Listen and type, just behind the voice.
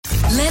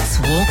Let's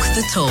walk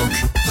the talk.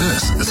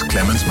 This is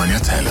Clemens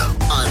Manyatela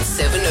On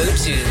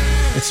 702.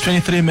 It's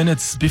 23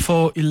 minutes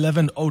before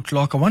 11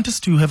 o'clock. I want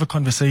us to have a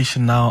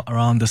conversation now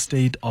around the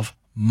state of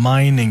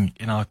mining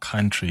in our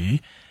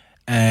country.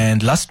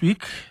 And last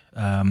week,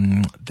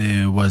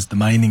 there was the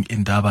Mining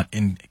Indaba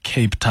in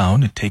Cape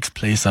Town. It takes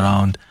place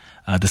around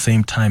the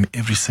same time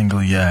every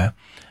single year.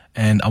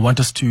 And I want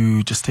us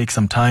to just take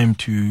some time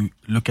to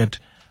look at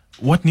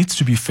what needs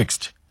to be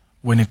fixed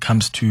when it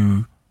comes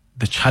to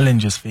the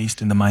challenges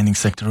faced in the mining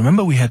sector.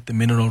 Remember, we had the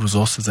Mineral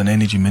Resources and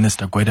Energy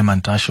Minister, Gwede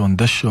Mantashe, on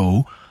this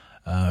show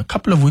a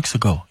couple of weeks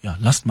ago. Yeah,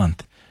 last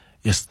month.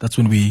 Yes, that's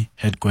when we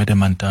had Gwede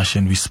Mantashe,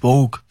 and we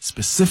spoke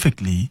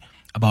specifically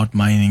about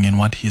mining and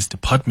what his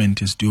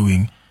department is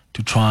doing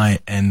to try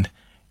and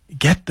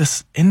get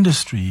this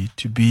industry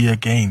to be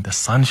again the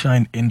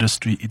sunshine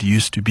industry it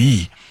used to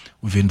be.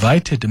 We've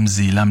invited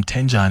Mzila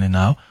Mtenjane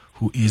now,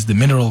 who is the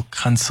Mineral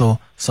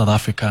Council South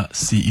Africa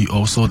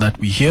CEO, so that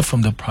we hear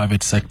from the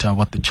private sector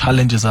what the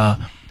challenges are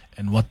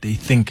and what they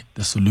think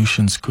the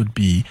solutions could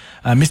be.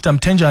 Mr.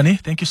 Mtenjane,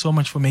 thank you so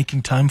much for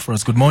making time for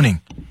us. Good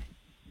morning.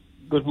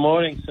 Good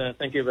morning, sir.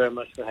 Thank you very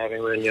much for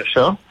having me on your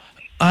show.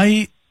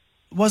 I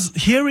was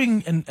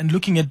hearing and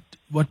looking at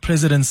what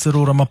President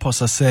Cyril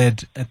Ramaphosa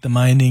said at the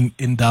Mining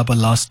Indaba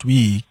last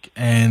week,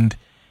 and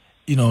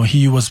you know,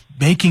 he was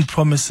making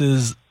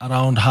promises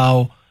around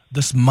how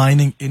this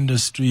mining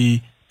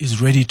industry is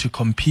ready to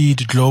compete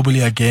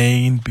globally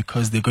again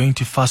because they're going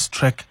to fast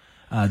track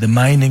the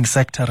mining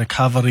sector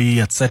recovery,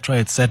 etc.,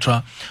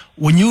 etc.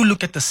 When you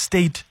look at the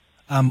state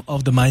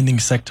of the mining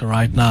sector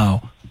right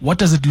now, what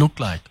does it look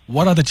like?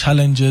 What are the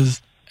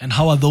challenges, and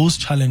how are those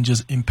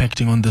challenges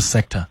impacting on this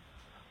sector?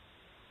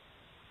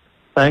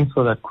 Thanks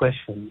for that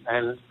question.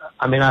 And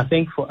I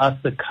think for us,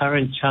 the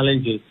current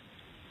challenges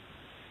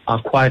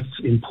are quite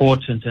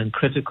important and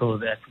critical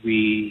that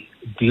we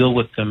deal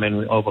with them and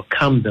we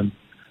overcome them,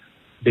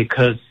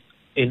 because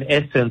in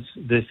essence,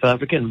 the South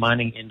African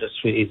mining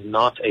industry is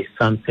not a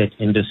sunset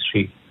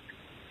industry,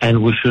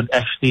 and we should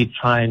actually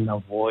try and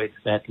avoid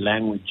that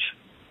language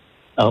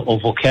or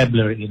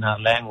vocabulary in our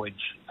language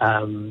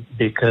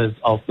because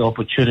of the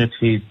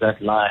opportunities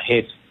that lie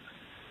ahead.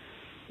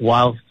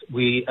 Whilst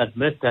we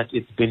admit that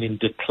it's been in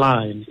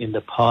decline in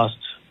the past,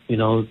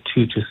 2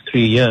 to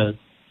 3 years,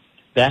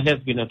 that has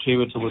been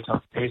attributable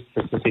to very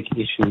specific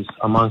issues,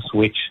 amongst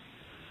which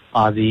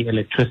are the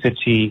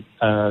electricity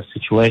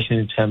situation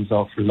in terms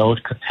of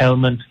load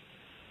curtailment,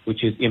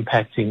 which is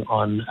impacting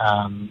on,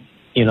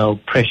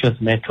 precious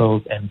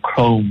metals and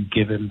chrome,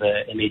 given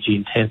the energy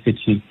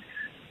intensity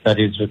that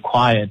is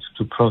required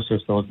to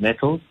process those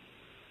metals.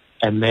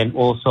 And then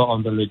also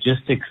on the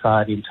logistics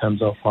side, in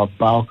terms of our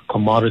bulk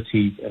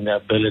commodities and the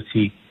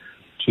ability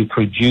to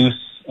produce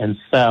and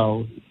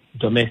sell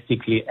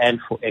domestically and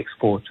for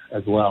export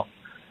as well.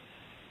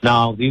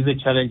 Now, these are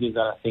challenges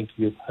that I think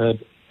you've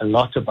heard a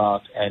lot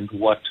about, and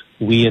what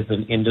we as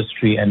an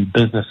industry and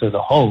business as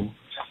a whole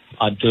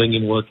are doing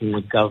in working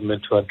with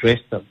government to address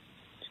them.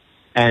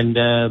 And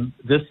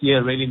this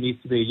year really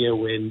needs to be a year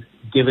when,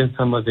 given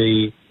some of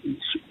the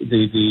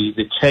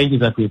changes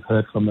that we've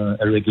heard from a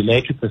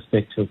regulatory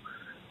perspective,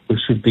 we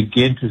should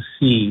begin to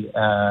see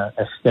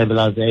a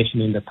stabilization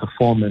in the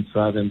performance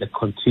rather than the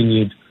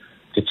continued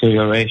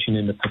deterioration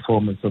in the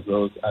performance of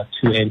those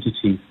two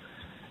entities.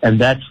 And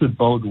that should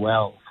bode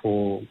well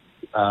for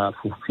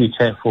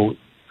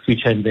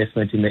future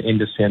investment in the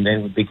industry, and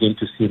then we begin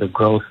to see the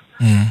growth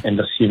and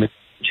assuming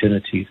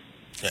opportunities.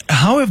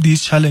 How have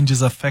these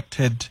challenges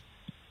affected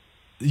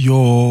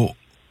the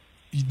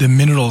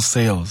mineral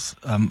sales?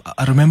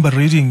 I remember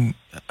reading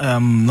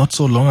not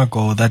so long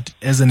ago that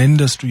as an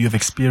industry you've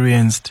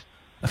experienced,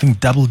 I think,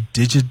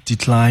 double-digit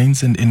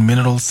declines in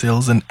mineral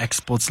sales and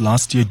exports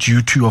last year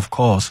due to, of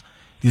course,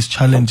 these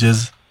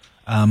challenges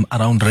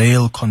around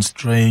rail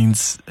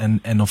constraints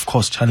and of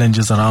course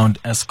challenges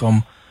around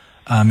Eskom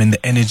and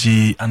the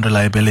energy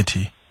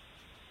unreliability.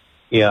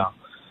 Yeah.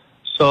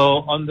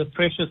 So on the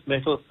precious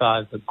metal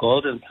side, the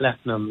gold and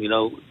platinum,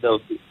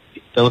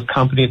 those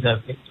companies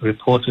have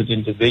reported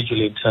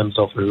individually in terms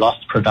of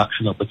lost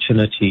production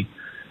opportunity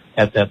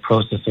at their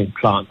processing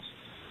plants.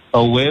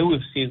 But where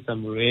we've seen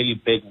some really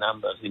big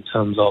numbers in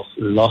terms of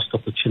lost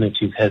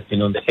opportunities has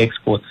been on the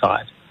export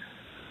side,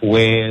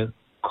 where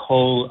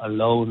coal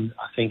alone,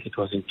 I think it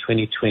was in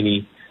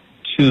 2022,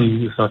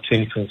 if not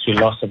 2023,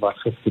 lost about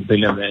 50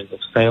 billion rand of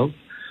sales.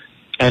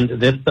 And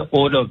that's the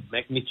order of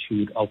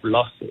magnitude of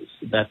losses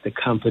that the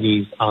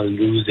companies are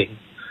losing.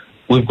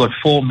 We've got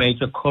 4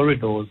 major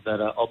corridors that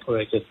are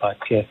operated by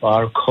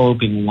TFR, coal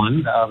being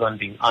one, the other one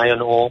being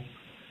iron ore,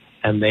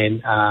 and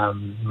then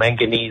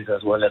manganese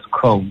as well as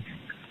chrome,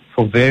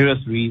 for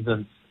various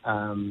reasons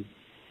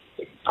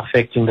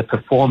affecting the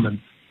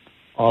performance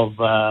of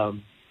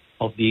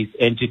these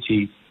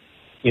entities.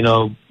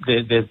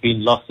 There's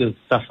been losses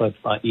suffered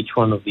by each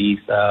one of these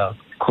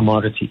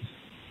commodities.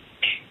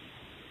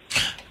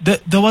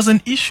 There was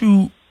an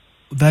issue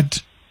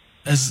that,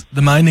 as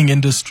the mining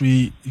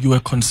industry, you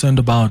were concerned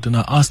about, and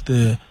I asked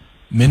the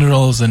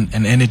Minerals and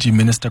Energy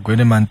Minister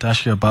Gwede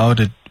Mantashe about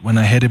it when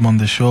I had him on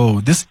the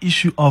show. This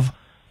issue of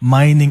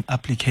mining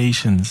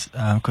applications?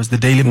 Because the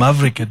Daily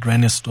Maverick had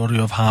ran a story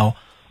of how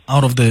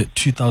out of the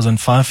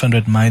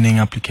 2,500 mining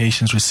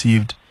applications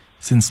received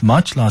since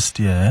March last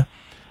year,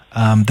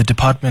 the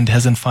department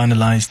hasn't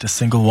finalized a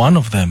single one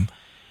of them.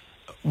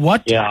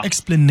 What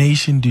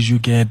explanation did you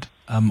get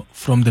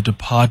from the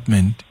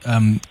department?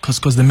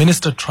 Because the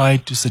minister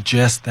tried to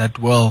suggest that,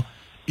 well,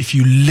 if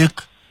you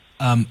look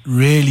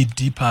really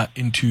deeper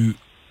into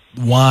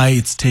why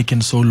it's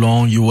taken so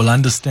long, you will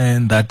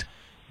understand that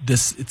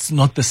it's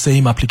not the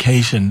same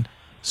application.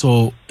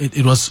 So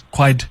it was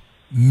quite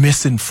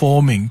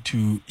misinforming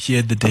to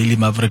hear the Daily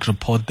Maverick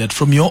report that,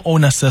 from your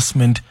own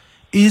assessment,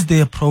 is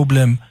there a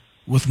problem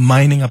with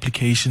mining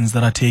applications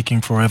that are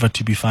taking forever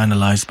to be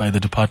finalized by the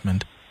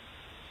department?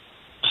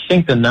 I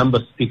think the number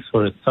speaks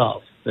for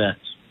itself, that,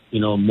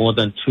 more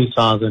than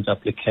 2,000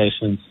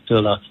 applications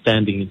still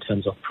outstanding in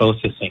terms of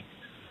processing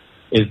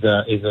is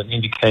an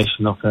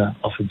indication of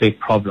a big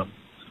problem.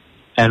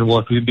 And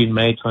what we've been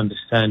made to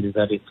understand is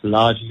that it's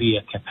largely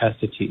a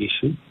capacity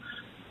issue.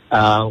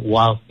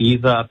 While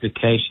these are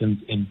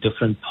applications in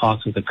different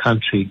parts of the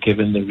country,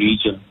 given the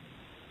regions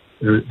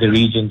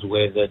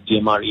where the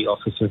DMRE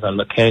offices are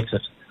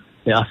located,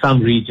 there are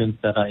some regions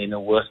that are in a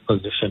worse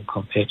position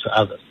compared to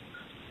others.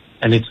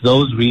 And it's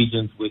those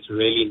regions which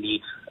really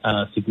need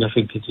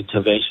significant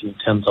intervention in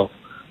terms of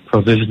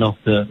provision of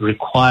the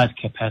required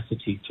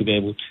capacity to be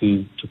able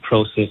to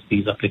process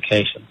these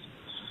applications.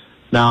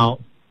 Now,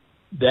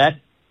 that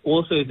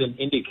also is an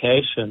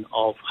indication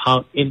of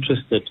how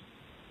interested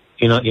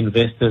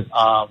investors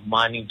are,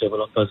 mining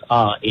developers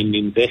are, in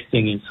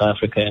investing in South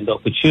Africa and the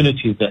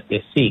opportunities that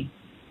they're seeing.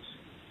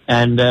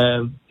 And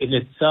in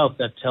itself,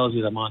 that tells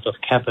you the amount of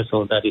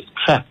capital that is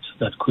trapped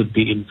that could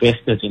be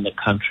invested in the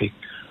country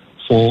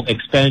for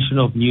expansion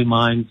of new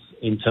mines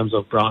in terms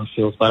of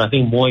brownfields. But I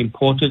think more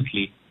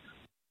importantly,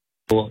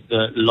 for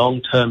the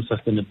long-term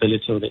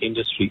sustainability of the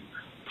industry,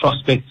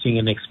 prospecting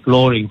and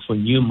exploring for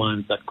new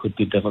mines that could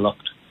be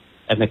developed,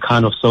 and the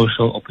kind of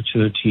social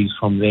opportunities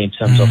from there in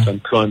terms of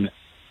employment,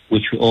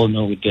 which we all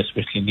know we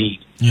desperately need.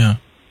 Yeah.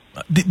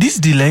 These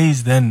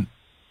delays then,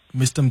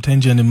 Mr.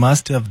 Mtenjane,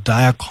 must have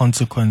dire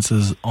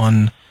consequences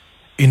on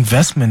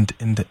investment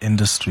in the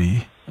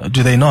industry,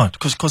 do they not?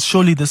 Because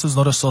surely this is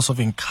not a source of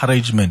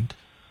encouragement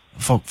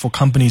for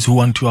companies who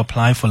want to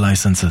apply for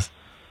licenses.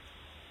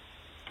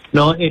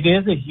 No, it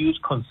is a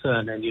huge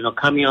concern. And,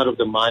 coming out of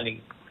the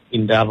Mining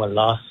Indaba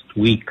last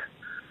week,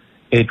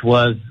 it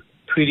was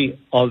pretty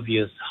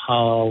obvious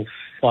how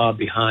far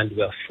behind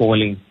we are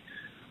falling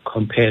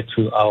compared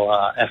to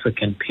our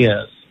African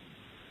peers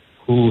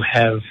who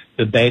have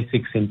the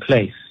basics in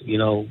place.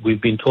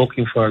 We've been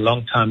talking for a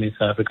long time in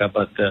South Africa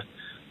about the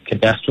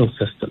cadastral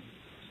system.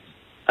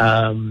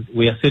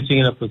 We are sitting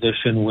in a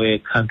position where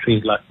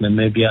countries like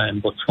Namibia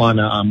and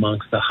Botswana are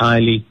amongst the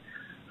highly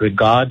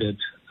regarded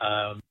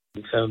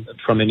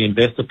from an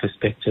investor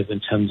perspective in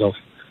terms of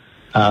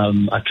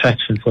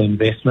attraction for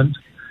investment.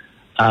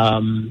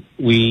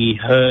 We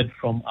heard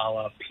from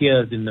our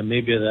peers in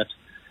Namibia that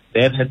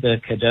they've had the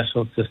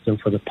cadastral system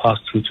for the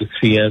past 2 to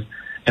 3 years,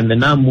 and they're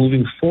now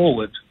moving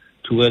forward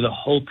to where the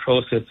whole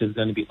process is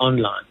going to be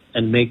online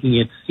and making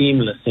it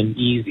seamless and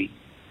easy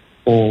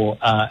for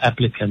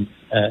applicants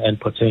and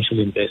potential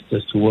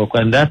investors to work.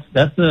 And that's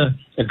going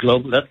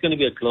to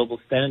be a global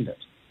standard,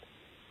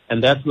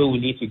 and that's where we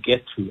need to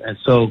get to. And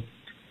so,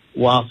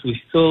 whilst we're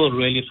still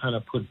really trying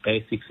to put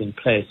basics in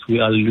place,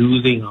 we are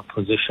losing our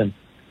position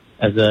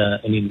as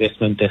an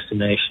investment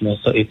destination.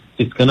 So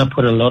it's going to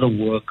put a lot of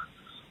work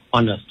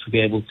on us to be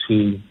able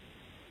to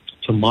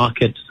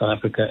market South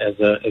Africa as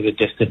a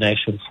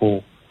destination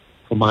for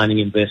mining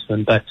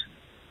investment. But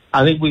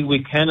I think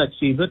we can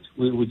achieve it.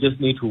 We just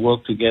need to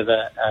work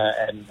together,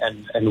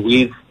 and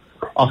we've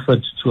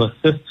offered to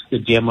assist the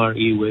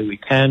DMRE where we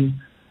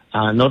can,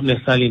 not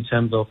necessarily in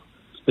terms of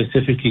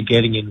specifically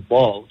getting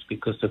involved,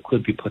 because there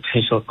could be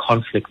potential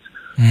conflicts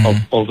of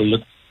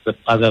overlooking the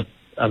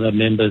other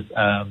members'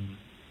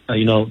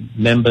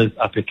 members'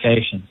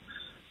 applications.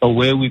 But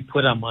where we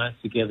put our minds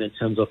together in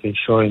terms of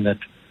ensuring that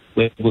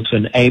we're able to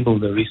enable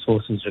the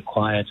resources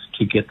required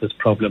to get this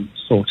problem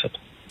sorted.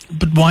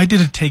 But why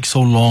did it take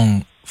so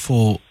long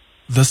for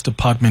this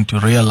department to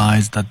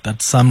realize that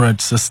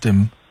SAMRAD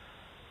system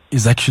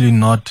is actually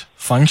not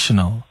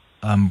functional?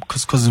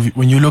 Because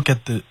when you look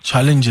at the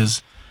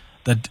challenges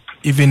that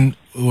even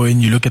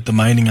when you look at the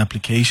mining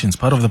applications,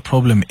 part of the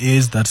problem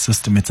is that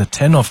system. It's a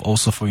turn-off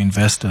also for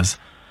investors.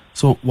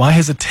 So why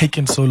has it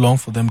taken so long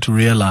for them to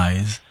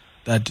realize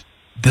that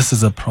this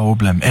is a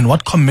problem? And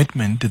what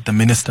commitment did the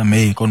minister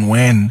make on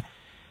when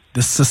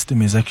this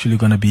system is actually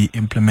going to be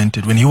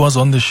implemented? When he was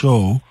on the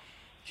show,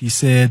 he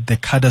said the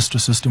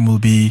cadastral system will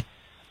be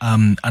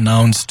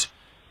announced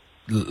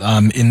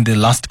in the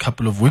last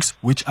couple of weeks,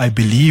 which I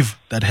believe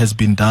that has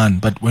been done.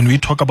 But when we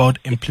talk about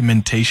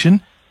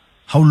implementation,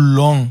 how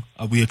long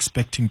are we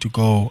expecting to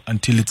go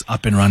until it's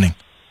up and running?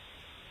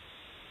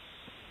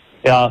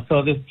 Yeah,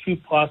 so there's two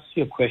parts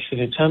to your question.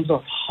 In terms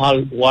of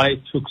why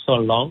it took so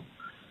long,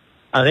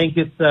 I think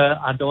it's,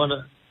 I don't want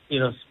to,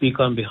 speak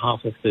on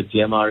behalf of the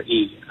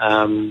DMRE.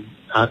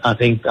 I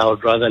think I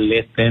would rather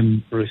let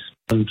them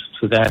respond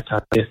to that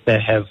unless they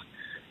have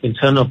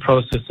internal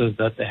processes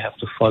that they have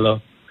to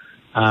follow.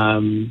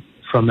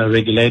 From a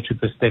regulatory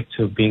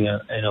perspective, being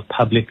a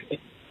public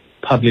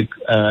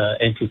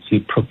entity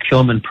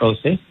procurement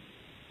process.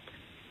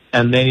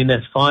 And then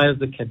as far as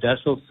the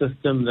cadastral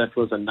system that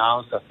was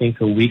announced, I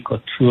think a week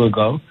or two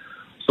ago.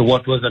 So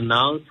what was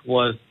announced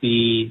was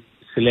the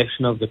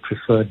selection of the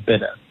preferred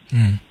bidder.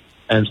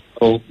 And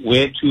so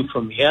where to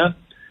from here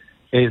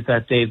is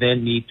that they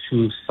then need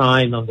to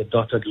sign on the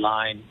dotted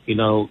line,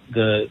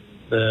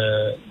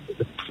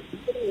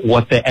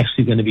 what they're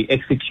actually going to be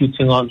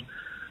executing on,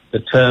 the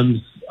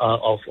terms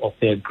of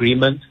the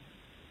agreement.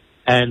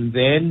 And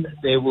then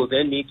they will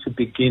then need to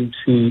begin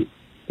to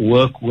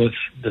work with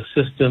the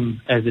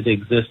system as it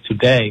exists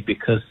today,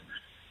 because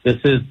this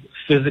is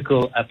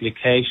physical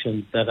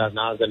applications that are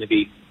now going to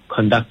be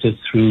conducted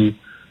through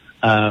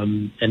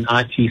an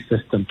IT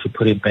system, to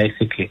put it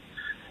basically.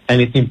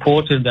 And it's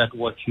important that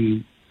what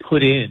you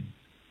put in,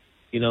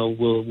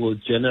 will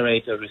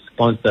generate a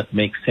response that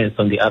makes sense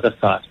on the other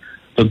side.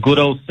 The good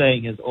old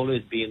saying has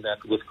always been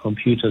that with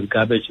computers,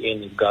 garbage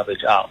in is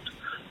garbage out.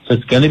 So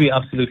it's going to be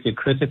absolutely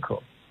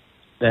critical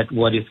that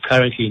what is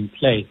currently in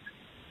place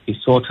is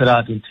sorted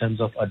out in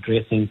terms of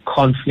addressing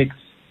conflicts,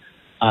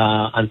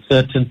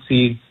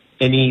 uncertainties,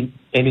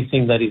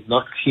 anything that is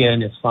not clear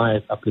in as far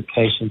as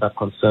applications are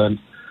concerned.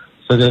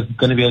 So there's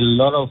going to be a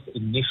lot of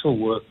initial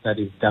work that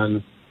is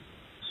done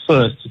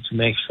first to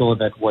make sure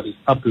that what is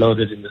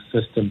uploaded in the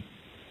system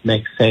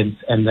makes sense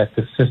and that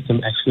the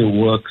system actually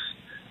works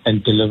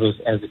and delivers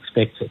as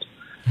expected.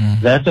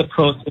 That's a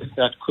process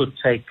that could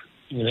take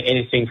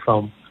anything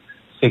from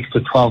 6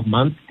 to 12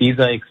 months. These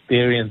are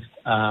experienced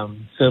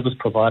service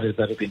providers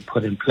that have been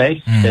put in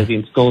place. They've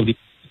installed these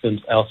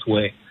systems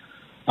elsewhere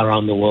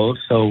around the world,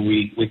 so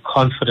we're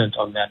confident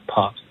on that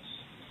part.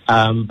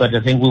 But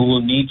I think we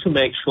will need to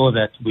make sure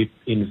that we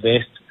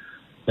invest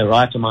the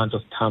right amount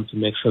of time to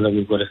make sure that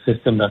we've got a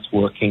system that's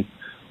working,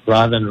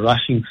 rather than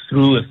rushing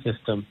through a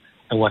system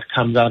and what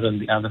comes out on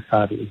the other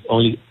side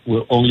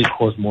will only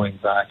cause more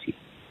anxiety.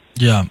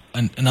 Yeah,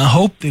 and I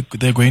hope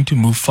they're going to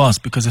move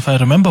fast, because if I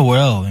remember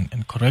well,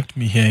 and correct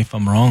me here if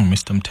I'm wrong,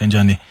 Mr.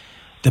 Mtenjane,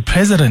 the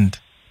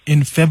president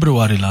in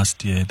February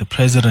last year, the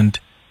president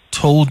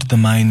told the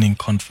mining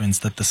conference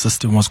that the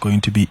system was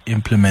going to be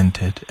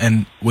implemented.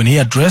 And when he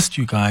addressed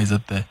you guys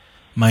at the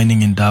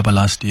Mining Indaba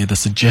last year, the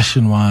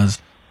suggestion was,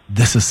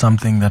 this is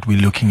something that we're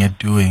looking at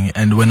doing.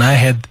 And when I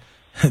had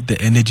the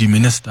energy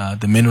minister,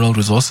 the mineral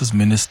resources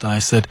minister, I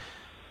said,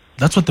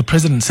 that's what the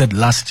president said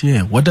last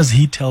year. What does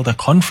he tell the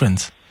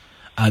conference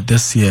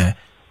this year?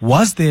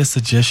 Was there a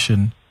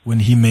suggestion when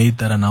he made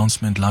that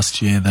announcement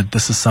last year that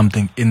this is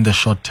something in the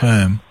short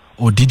term,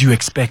 or did you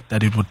expect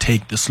that it would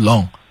take this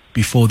long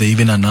before they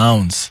even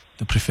announce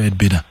the preferred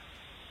bidder?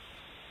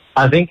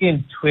 I think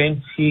in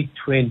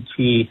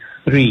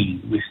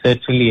 2023, we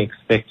certainly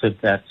expected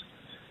that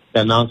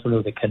the announcement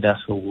of the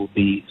cadastral will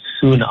be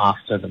soon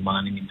after the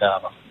Mining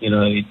Indaba.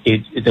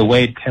 The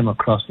way it came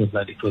across was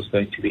that it was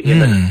going to be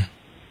imminent.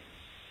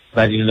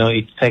 But,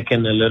 it's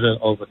taken a little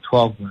over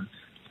 12 months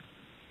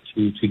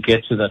to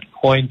get to that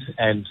point.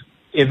 And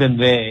even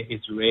there,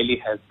 it really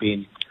has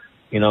been,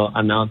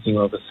 announcing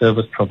of a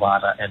service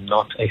provider and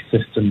not a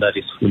system that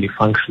is fully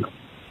functional.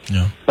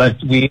 Yeah. But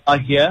we are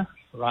here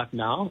right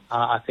now.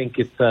 I think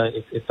it's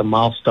a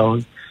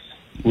milestone.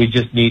 We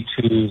just need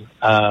to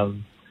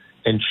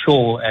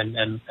ensure,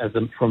 and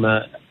from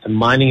a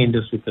mining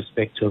industry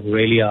perspective,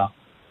 really are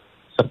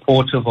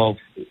supportive of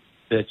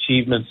the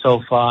achievement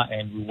so far,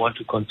 and we want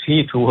to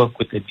continue to work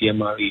with the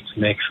DMRE to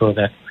make sure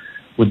that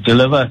we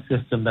deliver a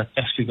system that's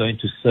actually going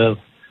to serve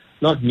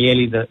not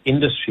merely the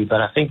industry,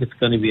 but I think it's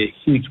going to be a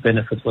huge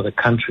benefit for the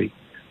country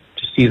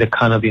to see the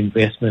kind of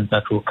investment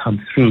that will come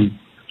through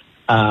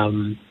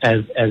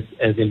as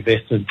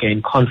investors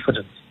gain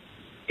confidence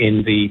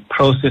in the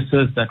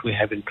processes that we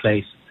have in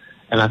place.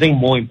 And I think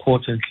more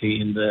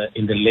importantly, in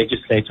the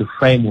legislative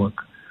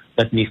framework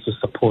that needs to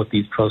support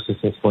these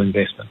processes for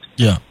investment.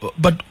 Yeah,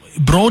 but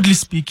broadly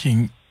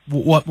speaking,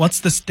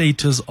 what's the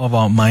status of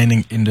our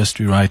mining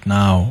industry right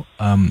now?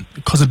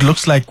 Because it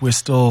looks like we're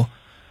still,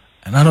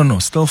 and I don't know,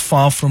 still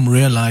far from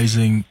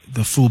realizing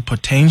the full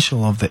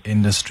potential of the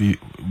industry.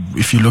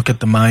 If you look at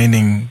the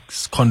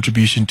mining's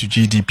contribution to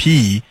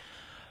GDP,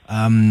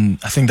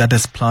 I think that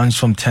has plunged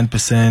from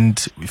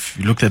 10%, if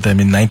you looked at them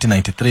in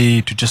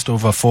 1993, to just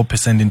over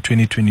 4% in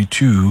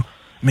 2022.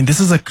 I mean, this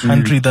is a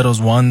country that was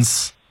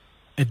once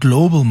a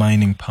global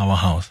mining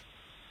powerhouse.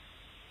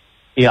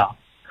 Yeah.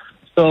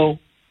 So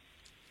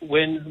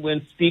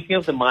when speaking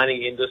of the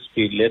mining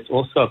industry, let's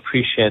also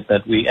appreciate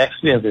that we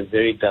actually have a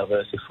very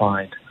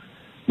diversified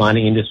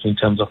mining industry in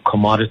terms of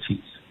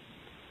commodities.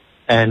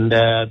 And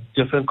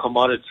different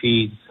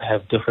commodities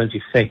have different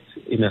effects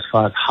in as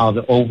far as how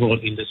the overall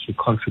industry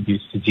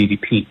contributes to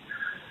GDP.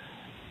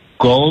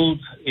 Gold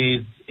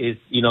is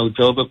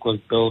Joburg was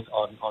built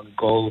on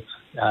gold.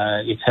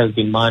 It has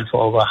been mined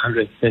for over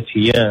 130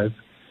 years.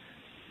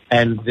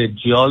 And the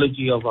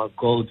geology of our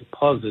gold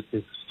deposits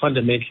is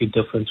fundamentally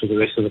different to the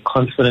rest of the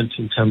continent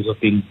in terms of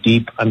being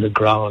deep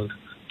underground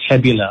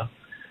tabular.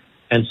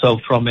 And so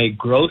from a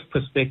growth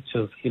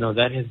perspective,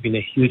 that has been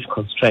a huge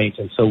constraint.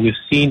 And so we've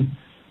seen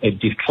a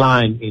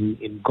decline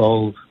in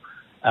gold,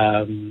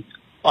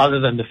 other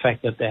than the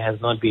fact that there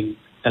has not been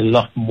a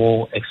lot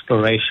more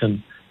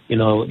exploration,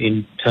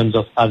 in terms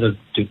of other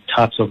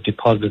types of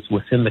deposits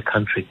within the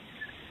country.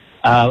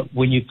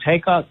 When you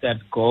take out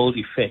that gold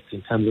effect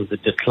in terms of the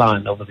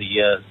decline over the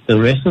years,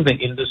 the rest of the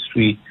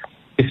industry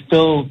is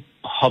still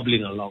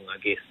hobbling along, I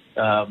guess.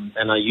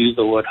 And I use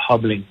the word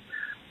hobbling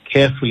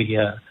carefully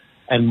here.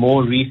 And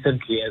more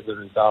recently, as a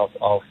result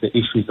of the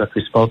issues that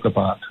we spoke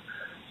about,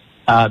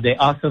 there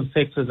are some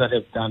sectors that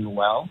have done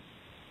well,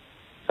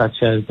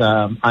 such as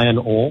iron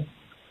ore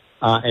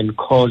and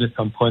coal at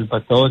some point,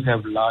 but those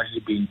have largely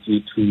been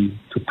due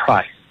to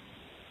price.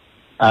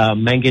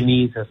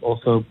 Manganese has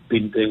also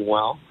been doing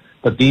well,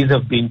 but these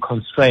have been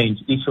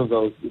constrained. Each of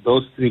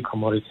those three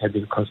commodities have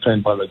been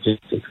constrained by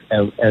logistics,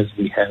 as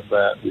we have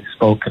we've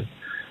spoken.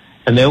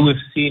 And then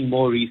we've seen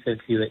more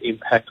recently the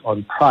impact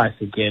on price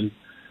again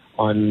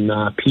on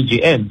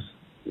PGMs,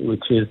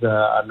 which is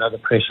another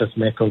precious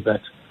metal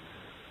that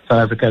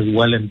South Africa is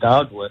well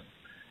endowed with.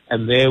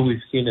 And there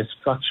we've seen a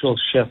structural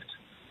shift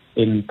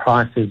in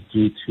prices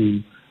due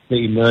to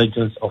the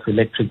emergence of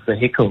electric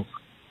vehicles,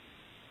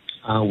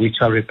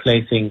 which are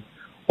replacing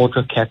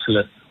auto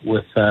catalysts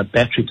with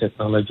battery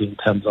technology in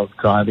terms of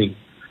driving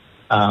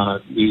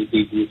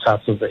these new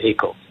types of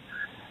vehicles.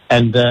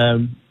 And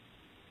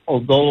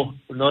although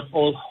not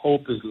all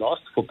hope is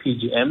lost for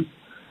PGM,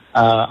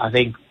 I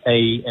think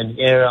an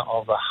era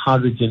of a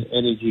hydrogen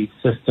energy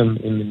system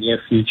in the near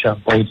future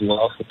bodes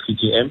well for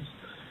PGMs.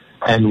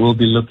 And we'll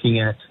be looking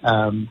at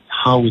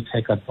how we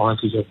take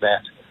advantage of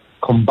that,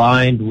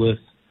 combined with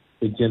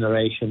the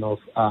generation of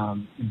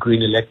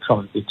green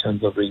electrons in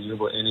terms of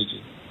renewable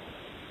energy.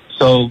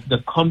 So the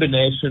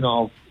combination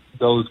of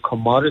those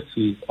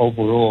commodities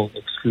overall,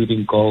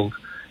 excluding gold,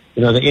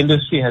 the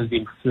industry has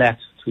been flat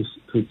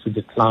to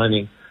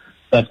declining.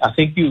 But I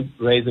think you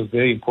raise a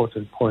very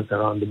important point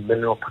around the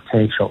mineral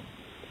potential.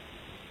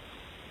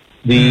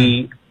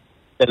 The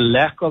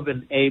lack of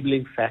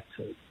enabling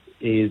factors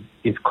is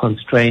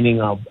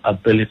constraining our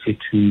ability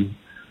to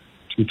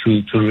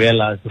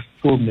realize the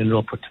full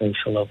mineral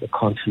potential of the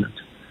continent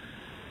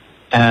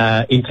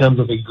in terms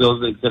of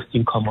those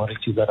existing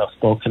commodities that I've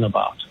spoken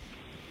about.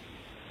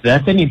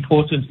 That's an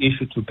important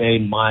issue to bear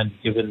in mind,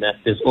 given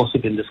that there's also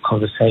been this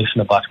conversation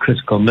about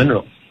critical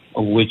minerals,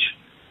 of which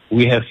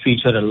we have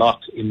featured a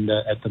lot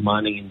at the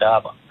Mining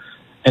Indaba.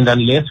 And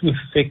unless we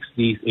fix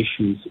these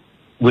issues,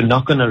 we're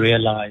not going to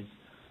realize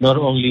not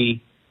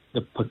only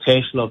the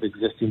potential of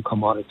existing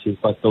commodities,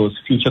 but those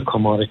future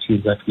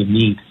commodities that we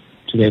need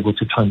to be able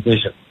to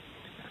transition.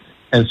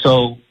 And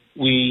so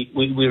we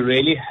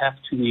really have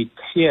to be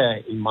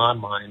clear, in my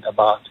mind,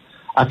 about,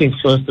 I think,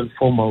 first and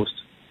foremost,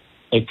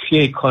 a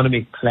clear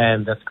economic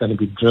plan that's going to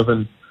be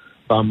driven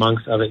by,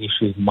 amongst other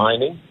issues,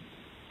 mining.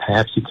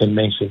 Perhaps you can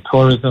mention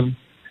tourism,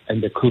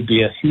 and there's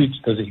a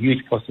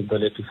huge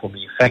possibility for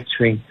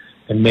manufacturing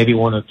and maybe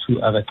one or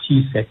two other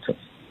key sectors.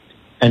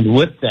 And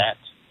with that,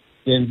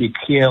 then be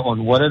clear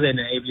on what are the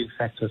enabling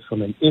factors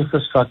from an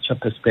infrastructure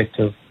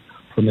perspective,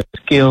 from the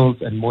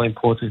skills, and more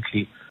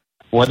importantly,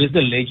 what is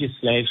the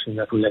legislation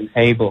that will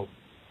enable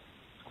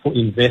for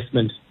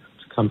investment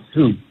to come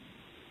through.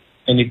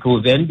 And it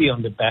will then be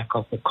on the back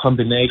of the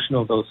combination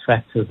of those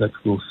factors that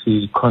we'll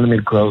see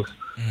economic growth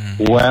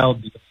well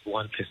beyond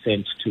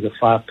 1% to the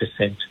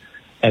 5%,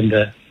 and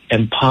the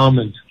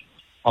empowerment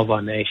of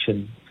our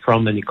nation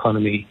from an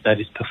economy that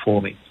is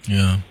performing.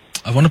 Yeah.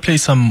 I want to play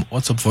some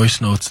WhatsApp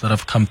voice notes that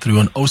have come through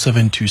on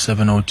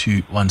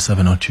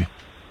 0727021702.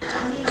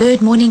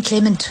 Good morning,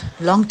 Clement.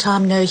 Long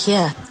time no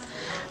hear.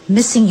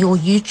 Missing your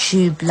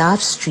YouTube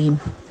live stream.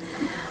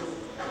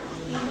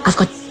 I've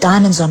got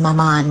diamonds on my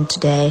mind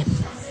today.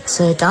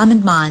 So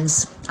diamond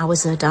mines. I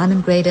was a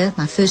diamond grader,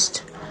 my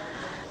first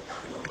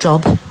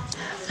job.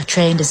 I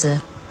trained as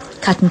a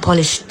cut and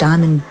polish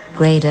diamond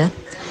grader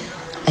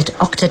at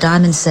Octa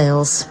Diamond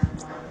Sales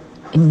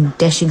in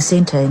Dashing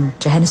Centre in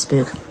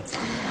Johannesburg.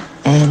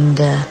 And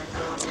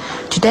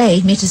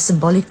today,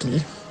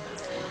 meta-symbolically,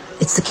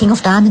 it's the King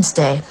of Diamonds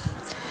Day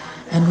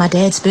and my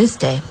dad's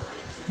birthday,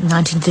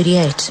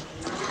 1938.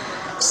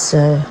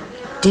 So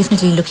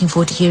definitely looking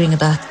forward to hearing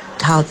about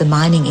how the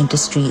mining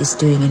industry is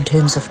doing in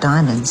terms of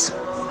diamonds.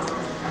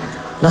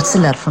 Lots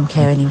of love from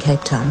Karen in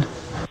Cape Town.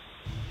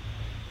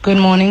 Good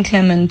morning,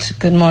 Clement.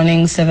 Good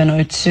morning,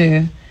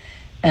 702.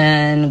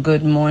 And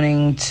good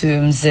morning to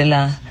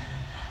Mzila.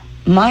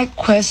 My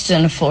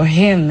question for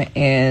him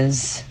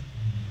is,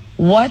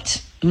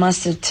 what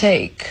must it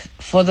take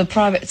for the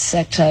private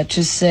sector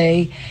to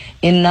say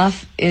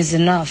enough is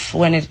enough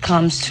when it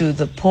comes to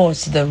the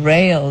ports, the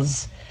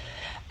rails,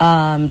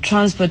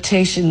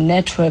 transportation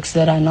networks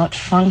that are not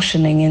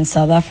functioning in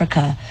South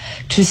Africa,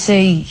 to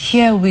say,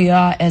 here we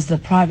are as the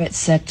private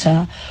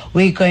sector,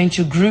 we're going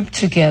to group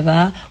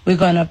together, we're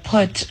going to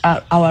put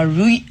our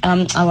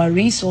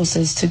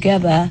resources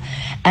together,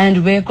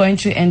 and we're going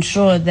to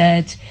ensure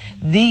that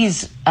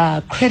these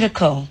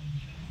critical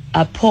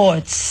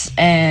ports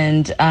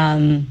and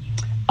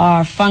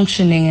are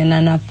functioning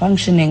and are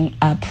functioning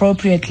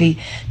appropriately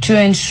to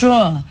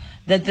ensure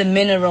that the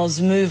minerals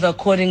move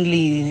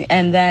accordingly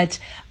and that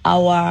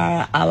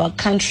our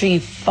country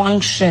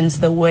functions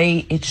the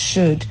way it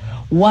should?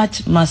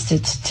 What must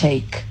it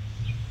take?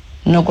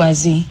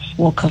 Nogwazi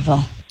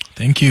Walkerville.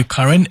 Thank you,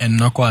 Karen and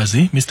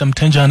Nokwazi. Mr.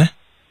 Mtenjane?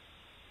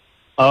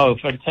 Oh,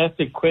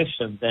 fantastic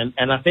questions.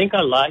 And I think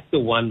I like the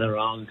one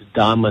around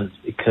diamonds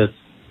because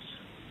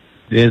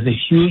there's a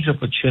huge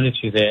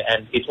opportunity there.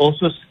 And it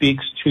also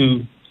speaks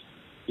to,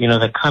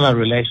 the kind of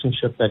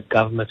relationship that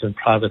government and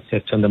private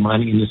sector and the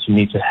mining industry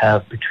need to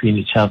have between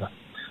each other.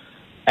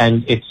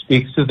 And it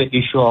speaks to the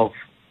issue of,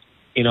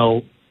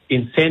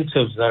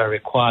 incentives that are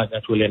required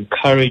that will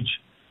encourage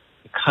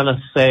the kind of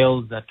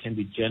sales that can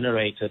be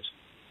generated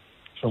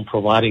from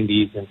providing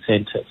these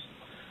incentives.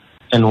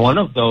 And one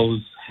of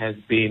those has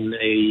been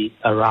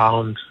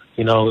around,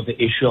 the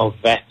issue of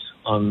VAT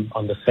on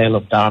the sale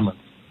of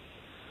diamonds.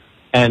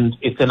 And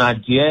it's an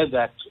idea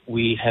that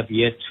we have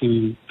yet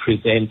to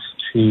present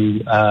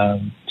to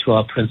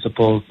our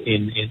principals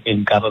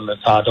in government.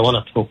 So I don't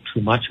want to talk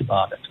too much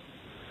about it.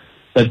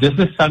 But this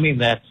is something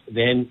that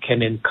then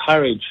can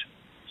encourage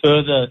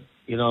further,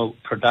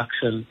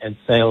 production and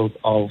sales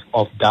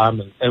of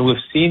diamonds. And we've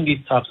seen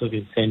these types of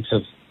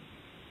incentives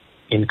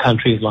in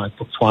countries like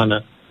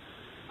Botswana.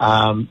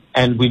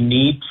 And we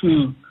need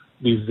to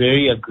be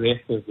very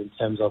aggressive in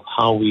terms of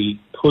how we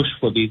push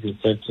for these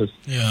incentives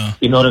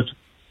in order to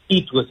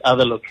compete with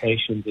other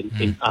locations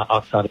in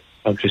outside of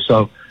the country.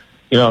 So,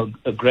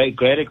 a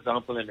great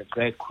example and a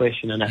great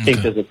question, and I think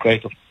there's a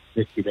great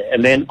opportunity there.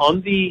 And then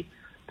on the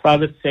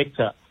private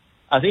sector,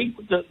 I think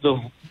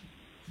the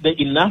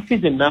enough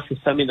is enough is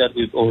something that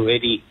we've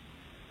already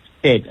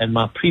said, and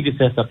my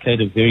predecessor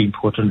played a very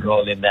important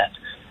role in that.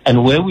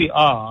 And where we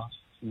are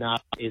now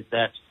is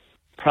that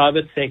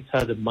private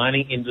sector, the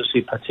mining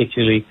industry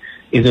particularly,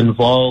 is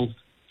involved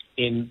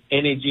in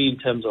energy in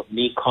terms of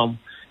NECOM,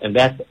 and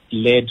that's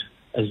led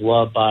as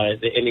well by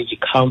the Energy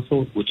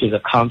Council, which is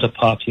a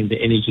counterpart in the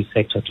energy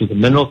sector to the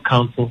Minerals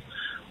Council.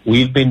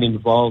 We've been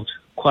involved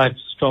quite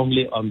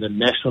strongly on the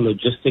national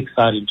logistics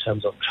side in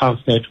terms of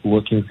Transnet,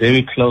 working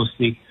very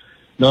closely,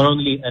 not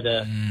only at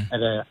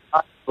a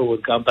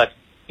forward gun, but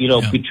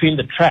between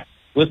the tracks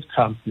with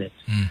Transnet.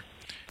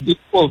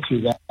 Equal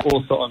to that,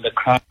 also on the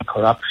crime and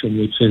corruption,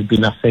 which has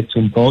been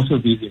affecting both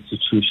of these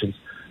institutions,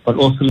 but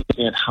also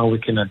looking at how we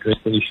can address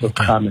the issue of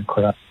crime and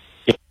corruption.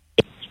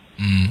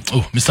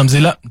 Mr.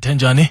 Mzila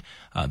Mtenjane,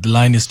 the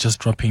line is just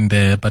dropping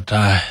there, but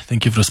I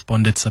think you've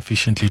responded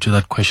sufficiently to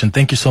that question.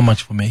 Thank you so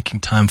much for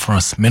making time for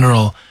us.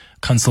 Mineral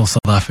Council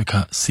South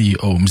Africa CEO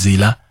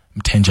Mzila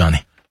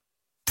Mtenjane.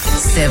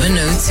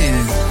 702.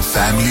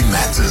 Family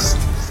Matters.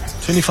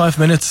 25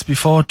 minutes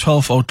before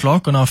 12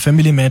 o'clock on our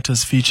Family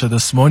Matters feature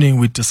this morning,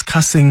 we're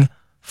discussing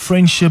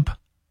friendship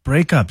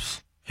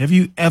breakups. Have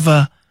you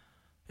ever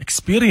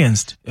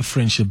experienced a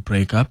friendship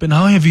breakup, and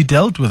how have you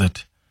dealt with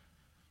it?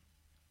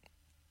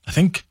 I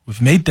think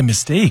we've made the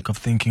mistake of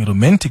thinking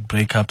romantic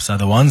breakups are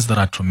the ones that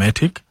are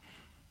traumatic.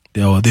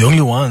 They are the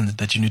only ones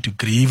that you need to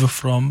grieve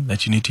from,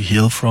 that you need to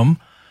heal from.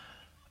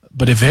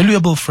 But a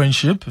valuable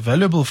friendship,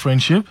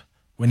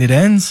 when it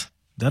ends,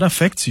 that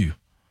affects you.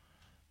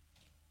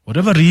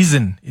 Whatever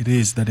reason it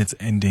is that it's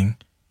ending,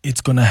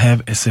 it's going to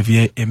have a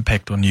severe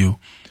impact on you.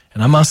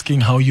 And I'm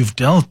asking how you've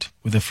dealt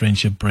with a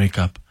friendship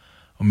breakup.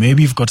 Or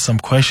maybe you've got some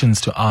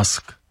questions to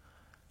ask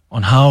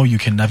on how you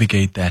can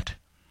navigate that.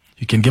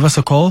 You can give us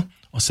a call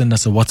or send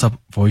us a WhatsApp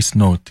voice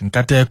note.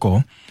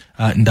 Nkateko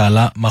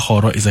Ndala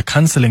Mahoro is a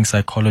counseling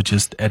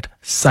psychologist at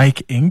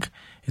Psych Inc.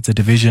 It's a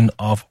division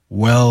of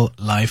Well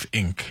Life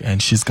Inc.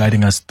 And she's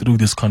guiding us through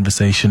this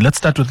conversation. Let's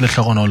start with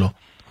Lehlogonolo,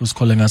 who's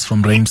calling us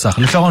from Reimsach.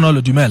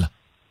 Lehlogonolo, Dumela.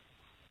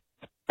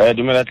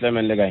 Dumela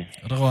Clement Legay.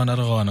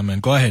 Ragona, man.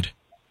 Go ahead.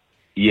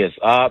 Yes.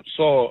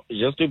 So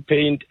just to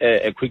paint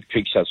a quick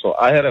picture. So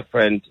I had a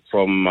friend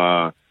from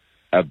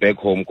back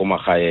home,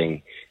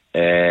 Komachayeng,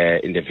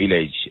 in the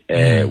village.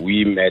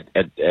 We met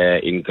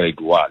in grade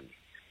 1.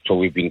 So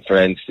we've been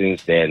friends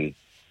since then.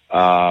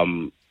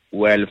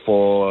 Well,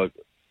 for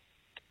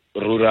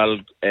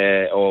rural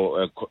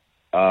or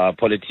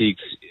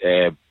politics,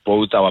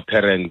 both our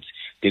parents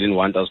didn't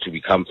want us to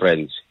become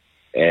friends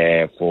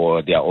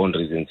for their own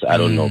reasons. I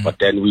don't know. But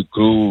then we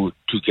grew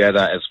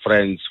together as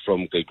friends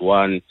from grade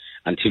 1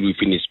 until we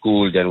finished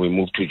school. Then we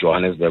moved to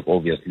Johannesburg,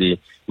 obviously.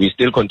 We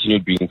still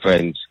continued being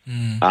friends.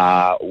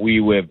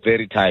 We were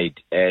very tight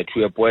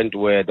to a point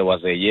where there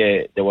was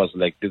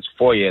like this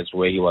 4 years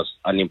where he was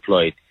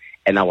unemployed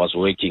and I was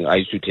working. I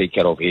used to take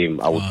care of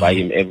him. I would buy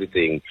him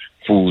everything,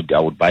 food.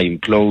 I would buy him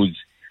clothes.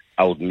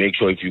 I would make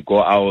sure if you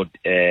go out,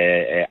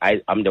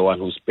 I'm the one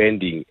who's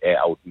spending.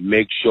 I would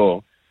make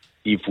sure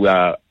if we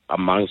are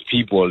amongst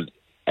people,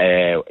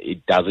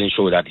 it doesn't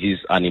show that he's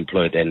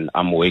unemployed and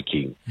I'm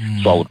working.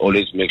 So I would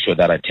always make sure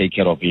that I take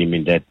care of him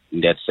in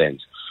that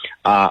sense.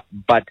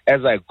 But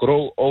as I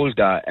grow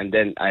older and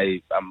then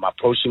I'm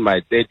approaching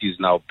my 30s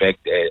now, back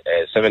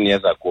 7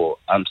 years ago,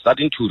 I'm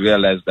starting to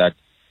realize that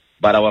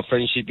but our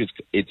friendship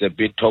it's a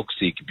bit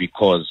toxic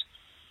because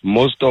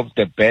most of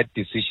the bad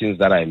decisions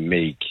that I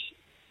make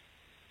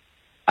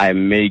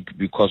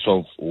because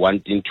of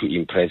wanting to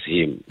impress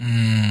him.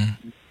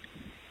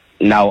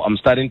 Now I'm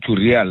starting to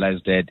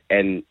realize that,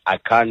 and I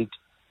can't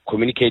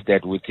communicate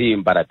that with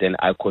him, but then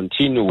I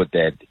continue with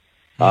that.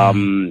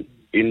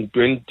 In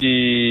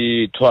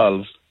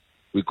 2012,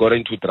 we got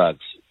into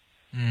drugs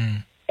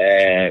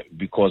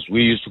because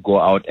we used to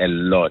go out a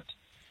lot.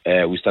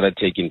 We started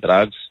taking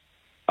drugs,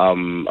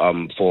 and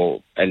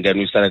then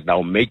we started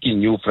now making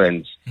new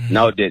friends.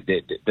 Now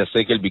the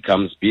circle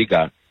becomes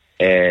bigger.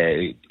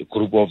 A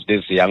group of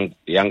these young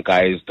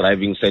guys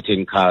driving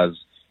certain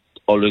cars,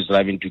 always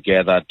driving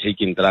together,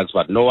 taking drugs,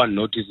 but no one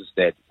notices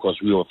that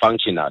because we were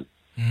functional.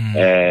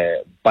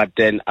 But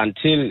then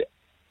until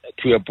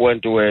to a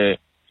point where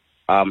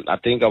I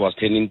think I was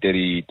turning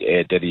 30,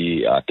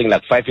 I think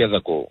like 5 years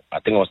ago,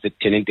 I think I was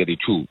turning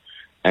 32.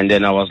 And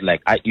then I was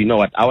like, you know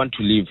what, I want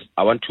to leave.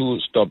 I want to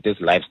stop this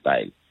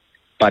lifestyle.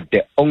 But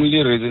the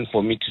only reason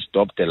for me to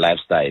stop the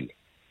lifestyle,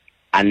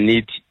 I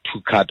need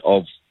to cut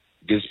off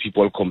these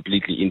people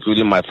completely,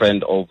 including my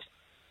friend of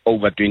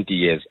over 20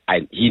 years.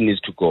 He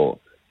needs to go.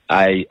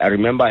 I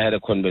remember I had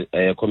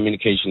a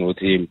communication with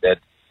him that,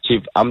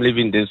 Chief, I'm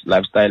living this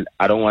lifestyle.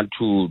 I don't want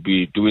to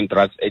be doing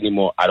drugs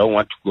anymore. I don't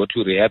want to go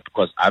to rehab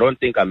because I don't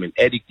think I'm an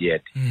addict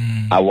yet.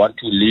 I want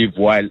to live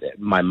while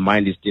my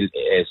mind is still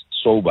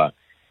sober.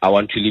 I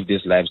want to live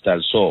this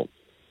lifestyle. So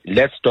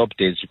let's stop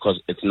this because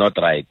it's not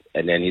right.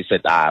 And then he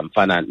said, I'm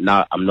fine.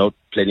 Now I'm not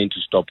planning to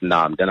stop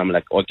now. Then I'm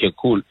like, okay,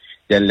 cool.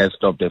 Then let's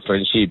stop the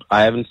friendship.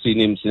 I haven't seen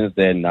him since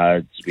then.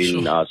 It's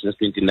been since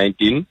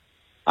 2019.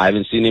 I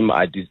haven't seen him.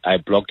 I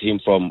blocked him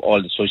from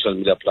all the social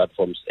media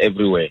platforms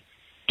everywhere.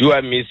 Do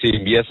I miss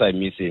him? Yes, I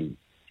miss him.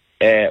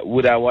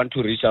 Would I want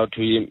to reach out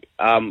to him?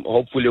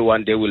 Hopefully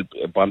one day we'll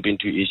bump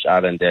into each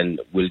other and then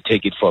we'll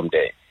take it from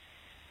there.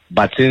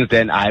 But since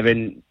then, I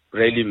haven't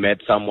really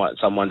met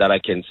someone that I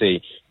can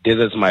say, this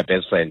is my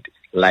best friend.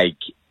 Like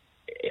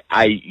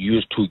I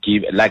used to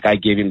give, like I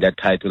gave him that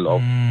title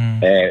of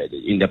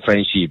in the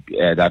friendship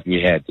that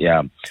we had.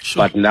 Yeah.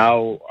 Sure. But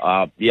now,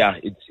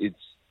 it's.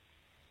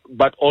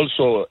 But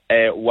also,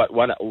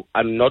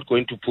 I'm not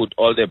going to put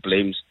all the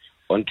blames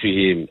onto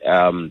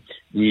him.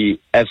 We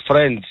as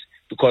friends,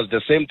 because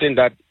the same thing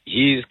that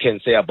he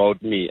can say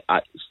about me,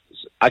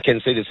 I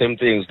can say the same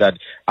things that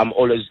I've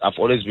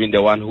always been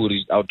the one who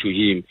reached out to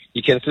him.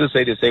 He can still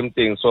say the same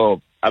thing.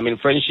 So I mean,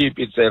 friendship,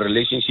 it's a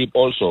relationship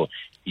also.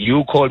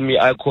 You call me,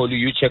 I call you.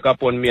 You check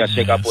up on me, I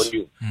check up on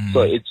you.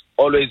 So it's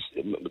always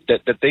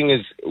the thing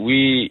is,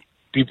 we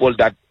people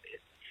that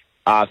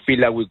feel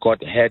like we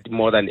got hurt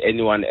more than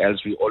anyone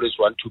else. We always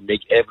want to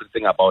make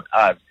everything about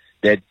us.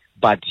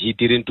 But he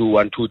didn't do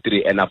 1, 2,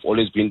 3, and I've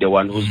always been the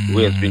one who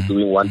has been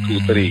doing 1, 2,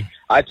 3.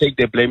 I take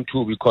the blame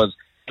too because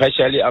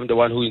partially I'm the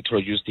one who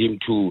introduced him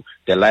to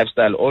the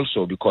lifestyle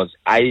also because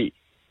I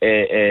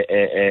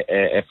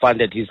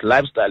funded his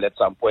lifestyle at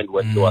some point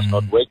when he was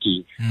not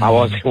working. I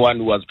was the one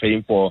who was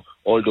paying for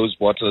all those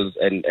bottles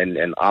and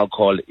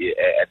alcohol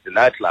at the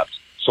nightclubs.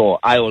 So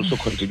I also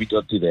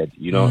contributed to that,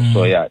 you know.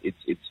 So yeah,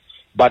 it's.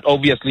 But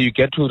obviously, you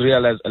get to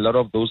realize a lot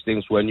of those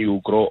things when you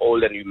grow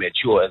old and you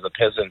mature as a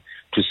person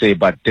to say,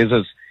 but this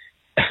is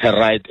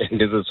right and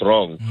this is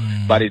wrong.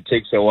 But it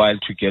takes a while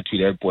to get to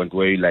that point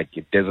where you're like,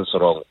 this is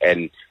wrong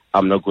and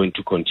I'm not going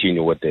to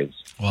continue with this.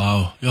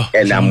 Wow. Yeah,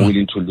 and I'm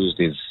willing to lose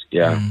this.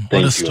 Yeah.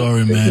 What a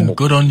story, man.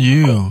 Good on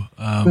you.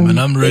 And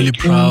I'm really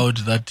proud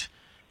that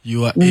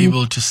you are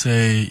able to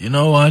say, you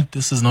know what,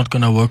 this is not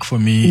going to work for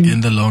me in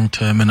the long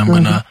term and I'm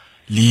going to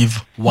leave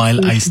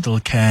while I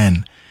still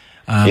can.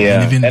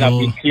 And I've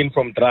been clean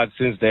from drugs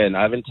since then.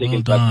 I haven't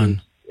taken drugs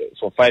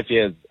for 5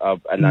 years,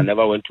 and I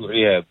never went to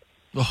rehab.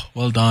 Oh,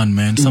 well done,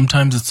 man.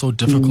 Sometimes it's so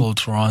difficult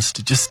for us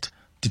to just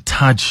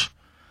detach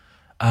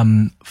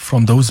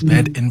from those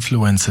bad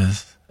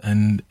influences.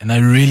 And I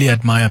really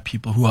admire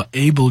people who are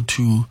able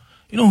to,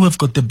 who have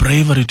got the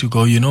bravery to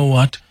go, you know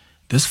what,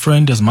 this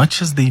friend, as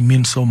much as they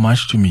mean so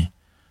much to me,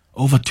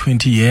 over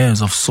 20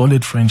 years of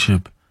solid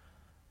friendship,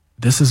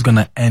 this is going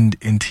to end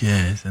in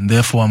tears, and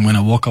therefore I'm going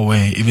to walk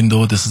away, even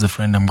though this is a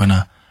friend I'm going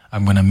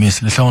to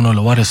miss.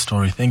 Lehlaonola, what a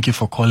story. Thank you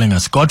for calling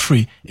us.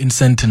 Godfrey in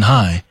Senton,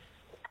 hi.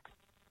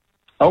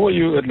 How are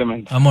you,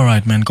 Edlement? I'm all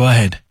right, man. Go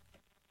ahead.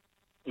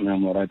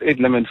 I'm all right.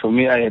 Edlement, for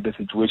me, I had a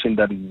situation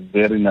that is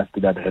very nasty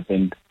that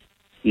happened.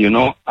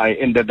 I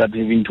ended up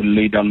having to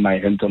lay down my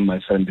hands on my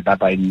friend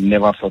that I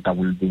never thought I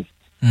would do.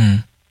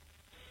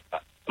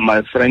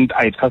 My friend,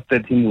 I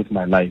trusted him with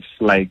my life.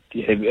 Like,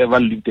 have you ever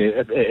lived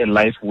a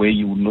life where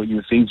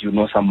you think you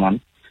know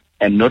someone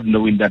and not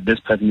knowing that this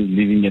person is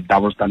living a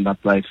double standard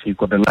life? He's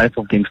got a life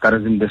of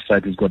gangsterism this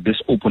side. He's got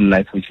this open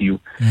life with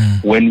you.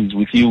 When he's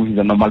with you, he's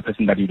a normal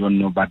person that you don't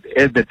know. But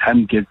as the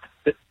time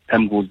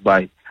goes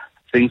by,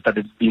 things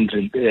started being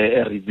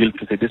revealed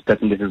to say this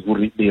person, this is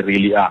who they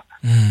really are.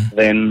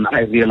 Then I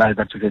realized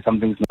that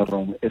something's not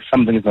wrong.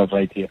 Something is not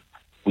right here.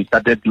 We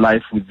started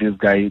life with this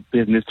guy,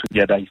 business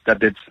together. He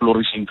started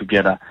flourishing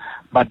together.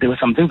 But there were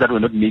some things that were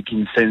not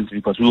making sense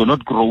because we were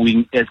not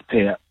growing as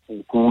per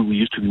who we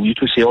used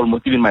to share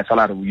almost even my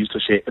salary. We used to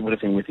share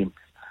everything with him.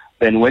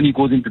 Then when he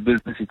goes into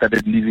business, he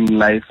started living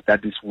life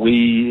that is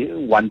way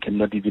one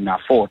cannot even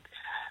afford.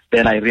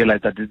 Then I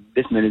realized that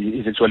this man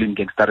is actually in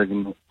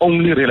gangsterism.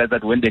 Only realized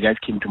that when the guys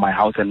came to my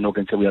house and knocked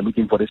and said, "We are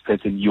looking for this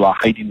person, you are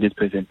hiding this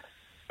person."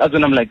 That's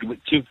when I'm like,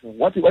 "Chief,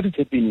 what is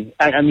happening?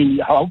 I mean,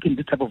 how can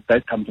this type of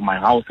guys come to my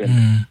house?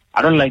 And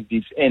I don't like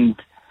this." And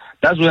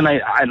that's when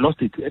I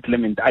lost it at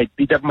Clement. I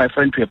beat up my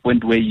friend to a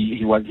point where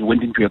he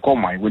went into a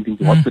coma. He went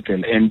into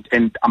hospital.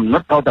 And I'm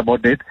not proud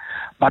about that,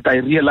 but I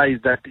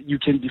realized that you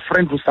can be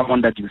friends with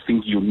someone that you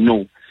think you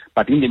know,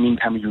 but in the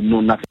meantime, you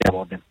know nothing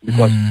about them.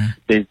 Because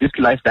there's this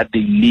life that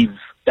they live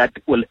that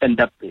will end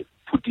up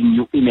putting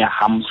you in a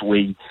harm's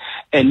way.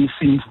 And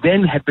since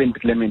then happened,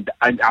 Clement,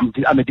 I'm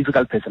a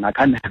difficult person. I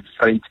can't have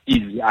friends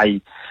easy.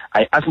 I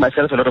ask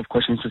myself a lot of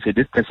questions to say,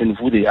 this person,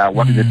 who they are,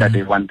 what is it that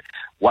they want,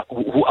 what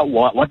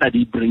are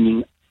they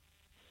bringing,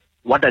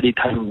 what are they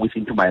coming with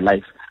into my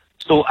life?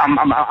 So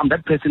I'm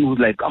that person who's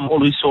like, I'm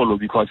always solo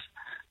because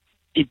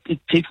it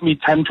takes me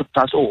time to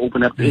trust or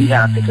open up to any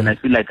other person. I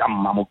feel like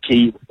I'm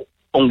okay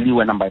only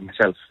when I'm by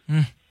myself.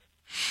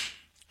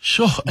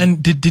 Sure.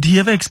 And did he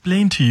ever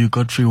explain to you,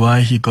 Godfrey,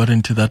 why he got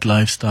into that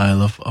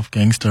lifestyle of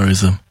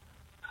gangsterism?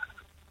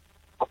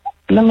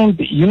 I mean,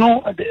 you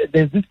know,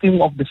 there's this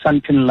thing of the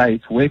sunken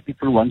life where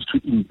people want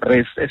to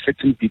impress a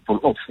certain people,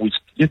 of which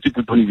these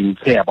people don't even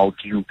care about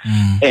you.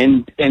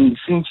 And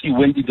since he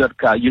went into that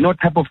car, you know,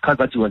 type of car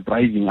that he was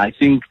driving, I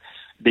think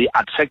they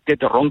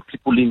attracted the wrong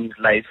people in his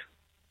life.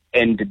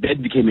 And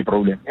that became a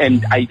problem.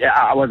 And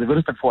I was a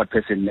very straightforward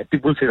person.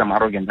 People say I'm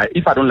arrogant.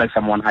 If I don't like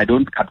someone, I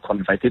don't cut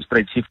corners. I say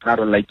straight shift. I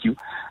don't like you.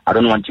 I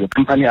don't want your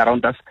company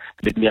around us.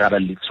 Let me rather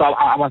leave. So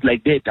I was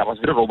like that. I was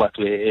very robust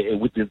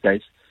with these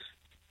guys.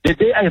 The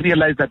day I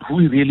realized that who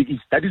he really is,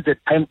 that is the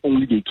time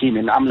only they came.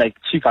 And I'm like,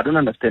 Chief, I don't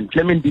understand.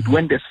 Clement, it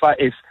went as far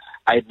as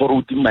I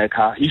borrowed him my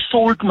car. He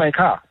sold my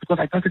car because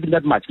I trusted him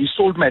that much. He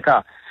sold my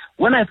car.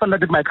 When I found out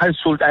that my car is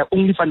sold, I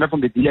only found out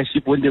from the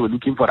dealership when they were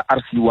looking for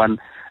RC1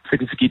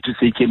 certificate to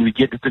say, can we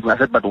get this thing? I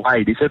said, but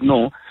why? They said,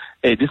 no,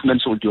 this man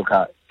sold your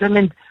car.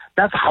 Clement,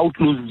 that's how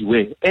close we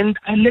were. And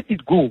I let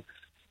it go.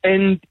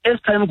 And as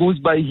time goes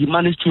by, he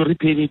managed to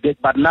repay me back.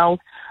 But now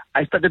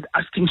I started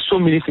asking so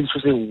many things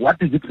to say,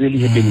 what is it really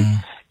happening?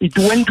 It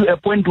went to a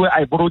point where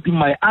I borrowed him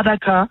my other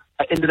car.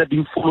 I ended up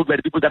being followed by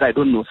the people that I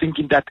don't know,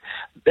 thinking that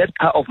that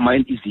car of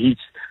mine is his.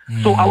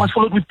 So I was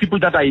followed with people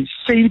that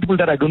people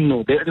that I don't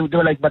know. They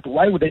were like, but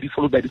why would I be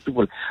followed by these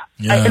people?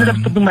 I ended up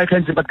stopping my car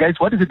and said, but guys,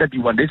 what is it that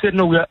you want? They said,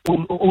 no, we are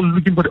all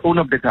looking for the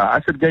owner of the car.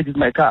 I said, guys, it's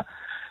my car.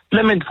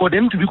 Clement, for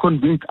them to be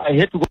convinced, I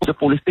had to go to the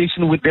police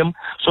station with them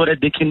so that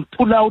they can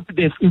pull out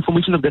the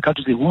information of the car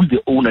to say, who is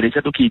the owner? They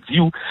said, okay, it's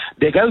you.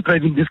 The guy who's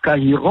driving this car,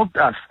 he robbed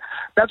us.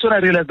 That's when I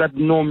realized that,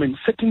 no, man,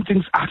 certain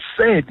things are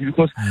sad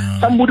because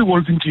somebody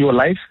walks into your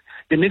life,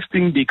 the next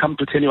thing they come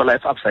to turn your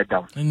life upside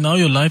down. And now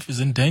your life is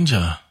in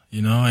danger,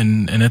 you know,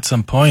 and at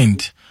some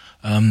point,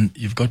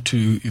 you've got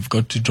to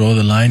draw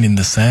the line in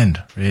the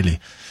sand, really.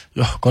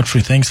 Yo,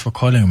 Godfrey, thanks for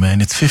calling, man.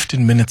 It's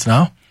 15 minutes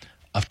now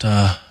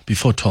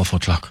before 12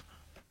 o'clock.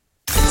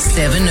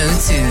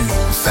 702.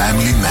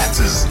 Family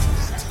Matters.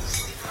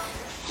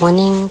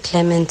 Morning,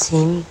 Clement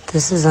team.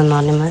 This is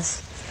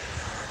Anonymous.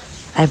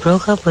 I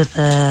broke up with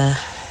a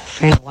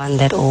friend, one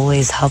that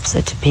always helps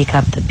her to pick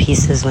up the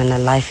pieces when her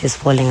life is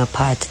falling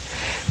apart.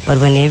 But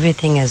when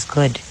everything is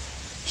good,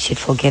 she'd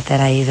forget that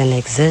I even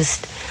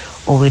exist,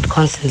 or we'd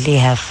constantly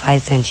have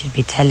fights and she'd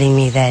be telling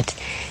me that,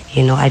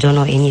 you know, I don't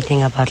know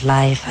anything about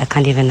life. I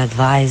can't even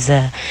advise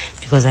her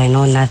because I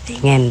know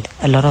nothing, and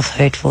a lot of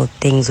hurtful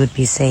things would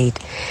be said.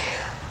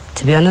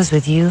 To be honest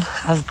with you,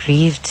 I've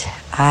grieved.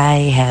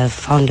 I have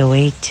found a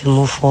way to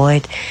move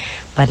forward,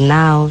 but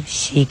now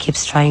she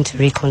keeps trying to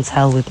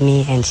reconcile with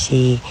me, and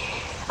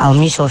our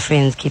mutual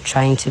friends keep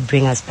trying to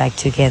bring us back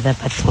together,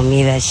 but for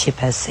me that ship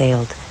has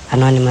sailed.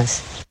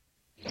 Anonymous.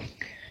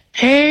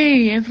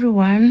 Hey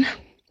everyone,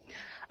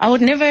 I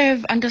would never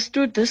have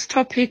understood this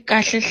topic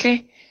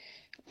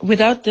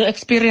without the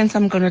experience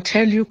I'm going to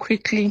tell you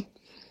quickly.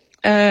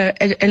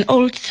 An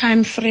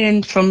old-time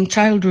friend from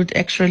childhood,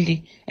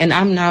 actually, and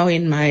I'm now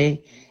in my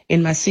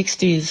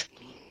 60s.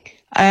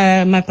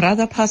 My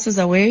brother passes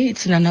away.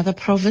 It's in another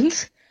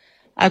province.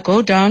 I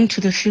go down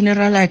to the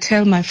funeral. I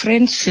tell my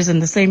friend she's in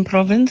the same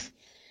province.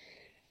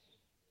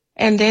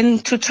 And then,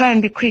 to try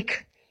and be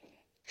quick,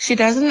 she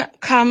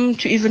doesn't come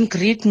to even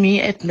greet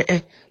me,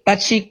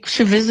 but she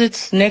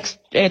visits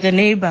the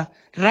neighbor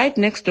right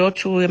next door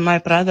to my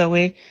brother,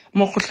 where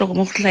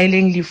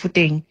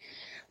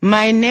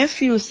my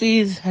nephew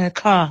sees her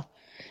car,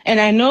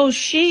 and I know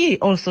she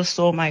also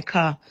saw my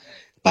car,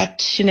 but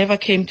she never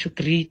came to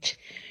greet.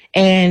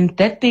 And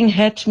that thing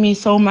hurt me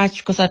so much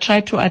because I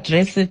tried to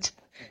address it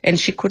and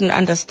she couldn't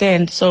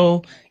understand.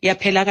 So,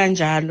 phela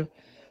kanjalo.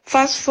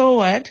 Fast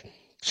forward,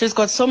 she's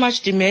got so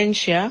much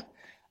dementia.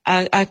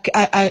 I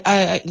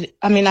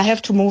mean, I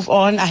have to move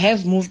on. I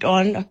have moved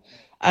on.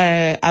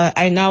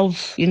 I now,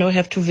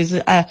 have to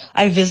visit.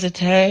 I visit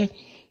her,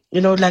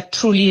 like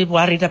truly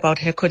worried about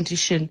her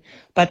condition.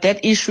 But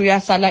that issue,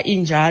 yasala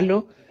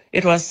injalo,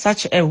 it was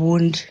such a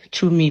wound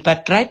to me.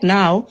 But right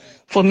now,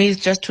 for me,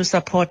 it's just to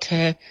support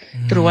her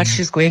through what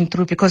she's going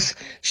through, because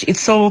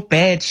it's so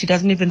bad. She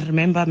doesn't even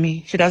remember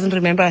me. She doesn't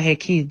remember her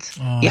kids.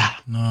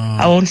 No.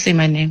 I won't say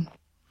my name.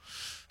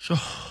 Sure.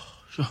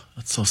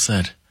 That's so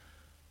sad.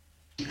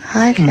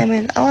 Hi,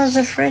 Clement. I was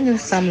a friend with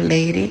some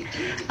lady.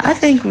 I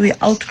think we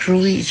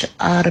outgrew each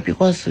other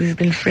because we've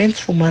been friends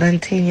for more than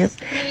 10 years.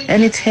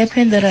 And it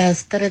happened that I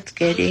started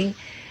getting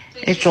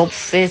a job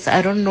first.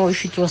 I don't know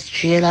if it was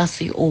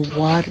jealousy or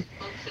what.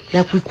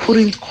 Like, we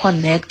couldn't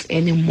connect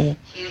anymore.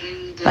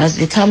 By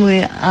the time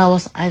I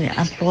was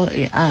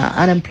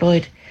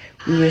unemployed,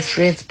 we were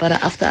friends. But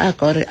after I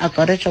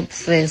got a job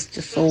first.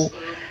 So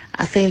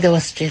I think there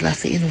was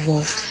jealousy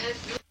involved.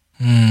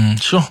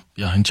 Sure.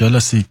 Yeah, and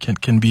jealousy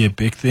can be a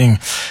big thing.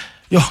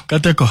 Yo,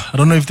 Kateko, I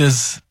don't know if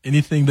there's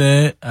anything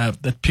there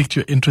that piqued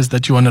your interest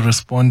that you want to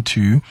respond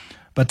to,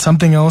 but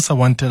something else I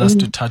wanted us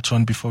to touch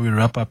on before we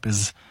wrap up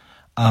is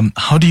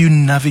how do you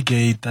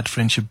navigate that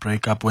friendship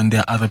breakup when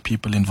there are other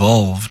people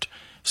involved?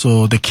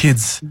 So the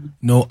kids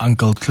know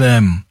Uncle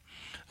Clem,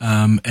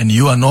 and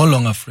you are no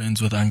longer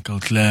friends with Uncle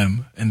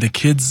Clem, and the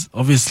kids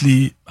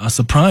obviously are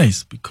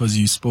surprised because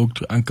you spoke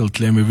to Uncle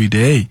Clem every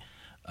day.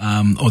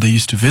 Or they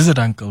used to visit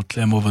Uncle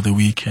Clem over the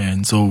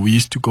weekend. So we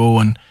used to go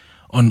on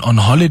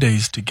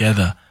holidays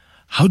together.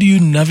 How do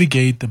you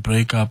navigate the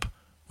breakup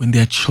when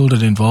there are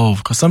children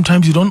involved? Because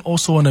sometimes you don't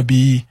also want to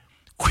be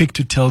quick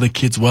to tell the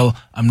kids, well,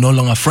 I'm no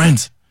longer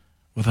friends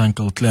with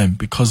Uncle Clem,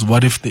 because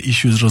what if the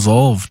issue is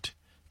resolved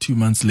 2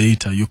 months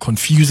later? You're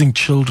confusing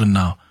children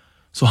now.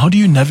 So how do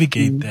you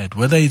navigate that?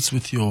 Whether it's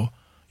with your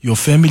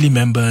family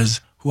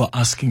members who are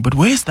asking, but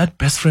where's that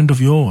best friend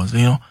of yours?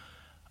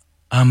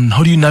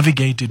 How do you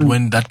navigate it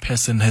when that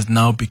person has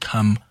now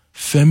become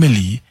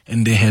family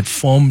and they had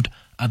formed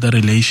other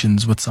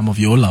relations with some of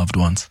your loved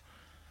ones?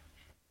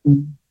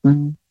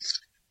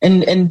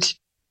 And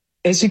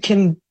as you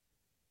can,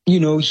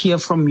 hear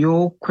from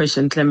your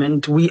question,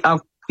 Clement, we are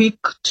quick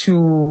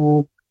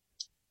to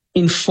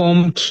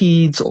inform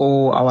kids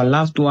or our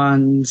loved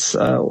ones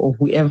or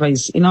whoever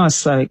is in our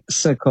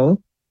circle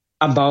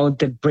about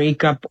the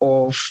breakup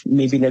of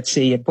maybe, let's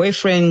say, a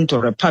boyfriend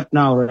or a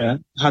partner or a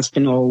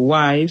husband or a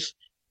wife,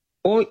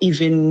 or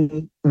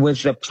even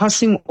with the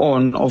passing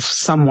on of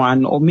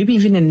someone, or maybe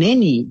even a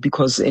nanny,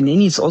 because a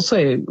nanny is also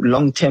a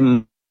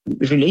long-term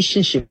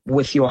relationship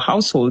with your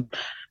household.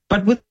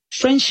 But with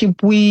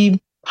friendship,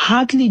 we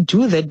hardly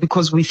do that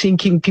because we're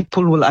thinking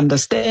people will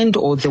understand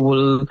or they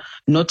will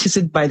notice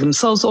it by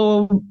themselves,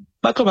 or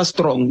baklava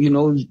strong,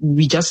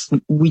 we just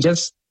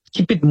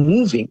keep it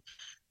moving.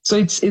 So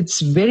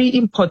it's very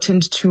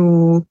important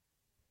to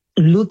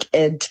look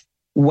at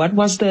what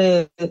was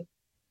the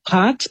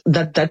part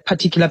that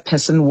particular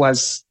person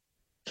was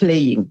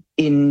playing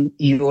in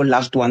your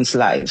loved one's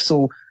life.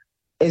 So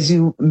as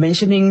you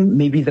mentioning,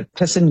 maybe the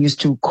person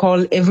used to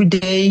call every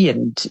day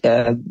and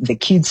the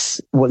kids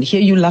will hear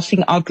you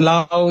laughing out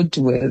loud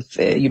with,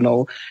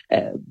 Selena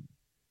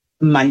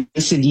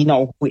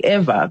or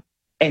whoever,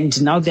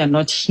 and now they're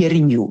not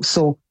hearing you.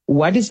 So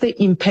what is the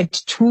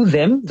impact to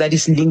them that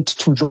is linked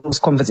to those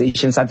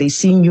conversations? Are they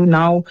seeing you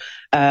now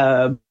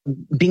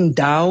being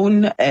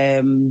down,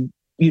 and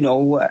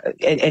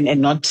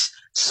not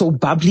so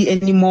bubbly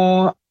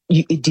anymore?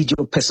 Did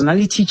your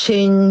personality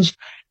change?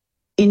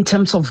 In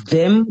terms of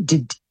them,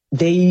 did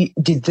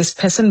this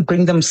person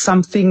bring them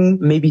something,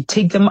 maybe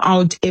take them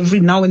out every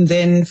now and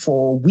then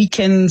for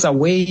weekends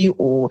away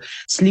or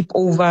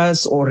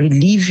sleepovers, or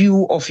relieve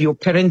you of your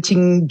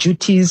parenting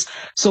duties?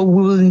 So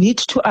we will need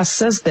to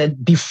assess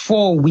that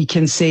before we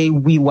can say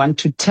we want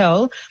to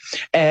tell,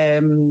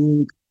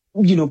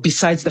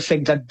 besides the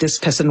fact that this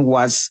person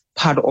was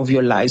part of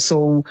your life.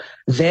 So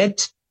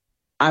that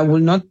I will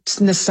not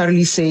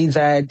necessarily say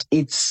that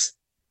it's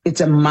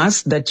a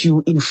must that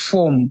you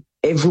inform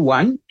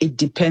everyone. It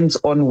depends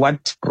on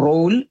what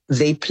role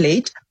they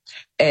played.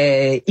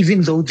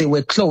 Even though they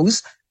were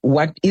close,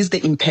 what is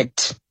the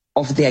impact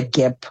of their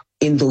gap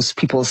in those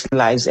people's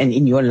lives and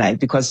in your life?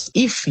 Because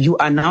if you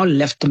are now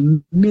left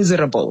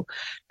miserable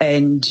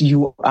and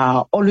you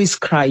are always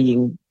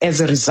crying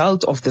as a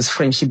result of this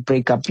friendship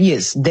breakup,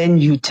 yes, then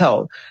you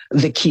tell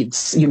the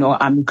kids,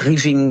 I'm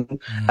grieving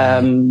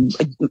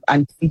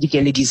Auntie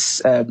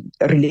Kelechi's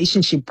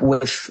relationship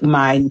with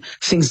mine.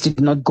 Things did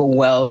not go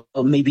well.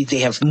 Maybe they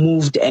have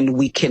moved and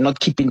we cannot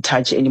keep in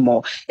touch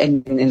anymore,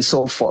 and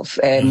so forth.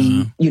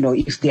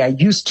 If they are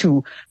used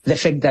to the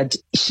fact that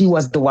she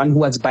was the one who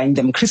was buying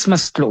them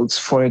Christmas clothes,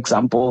 for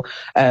example,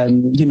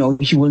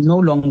 he will no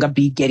longer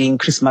be getting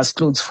Christmas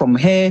clothes from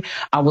her.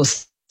 I will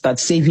start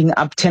saving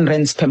up 10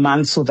 rands per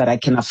month so that I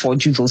can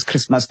afford you those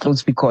Christmas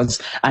clothes,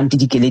 because Auntie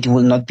Kelechi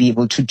will not be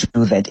able to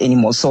do that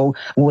anymore. So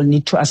we'll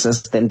need to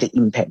assess then the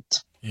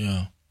impact.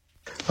 Yeah.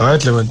 All right,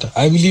 Clement.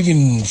 I believe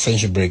in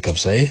friendship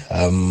breakups,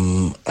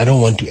 I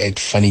don't want to act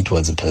funny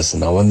towards a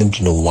person. I want them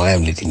to know why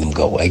I'm letting them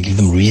go. I give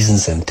them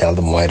reasons and tell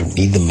them why I don't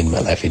need them in my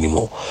life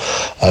anymore.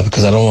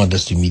 Because I don't want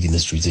us to meet in the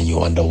streets and you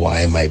wonder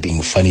why am I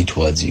being funny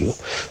towards you.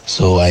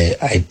 So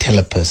I tell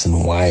a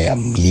person why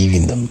I'm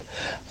leaving them.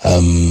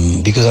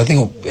 Because I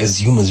think as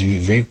humans,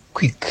 we're very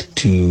quick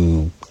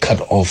to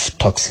cut off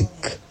toxic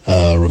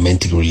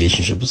romantic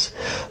relationships.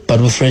 But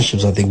with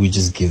friendships, I think we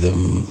just give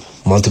them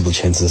multiple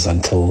chances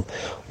until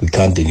we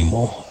can't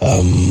anymore.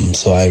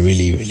 So I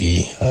really,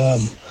 really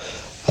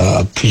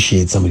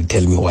appreciate somebody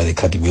telling me why they're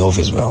cutting me off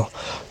as well.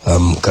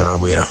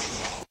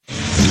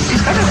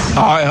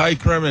 Hi,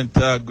 Clement.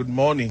 Good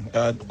morning.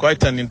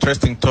 Quite an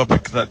interesting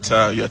topic that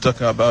you're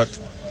talking about.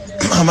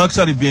 I'm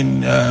actually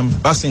been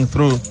passing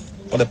through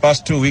for the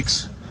past 2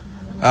 weeks.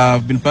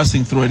 I've been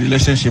passing through a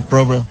relationship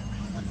problem.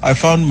 I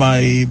found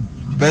my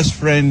best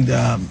friend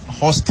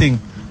hosting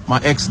my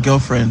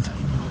ex-girlfriend.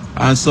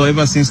 And so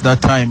ever since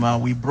that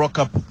time, we broke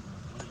up.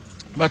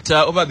 But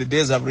over the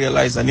days, I've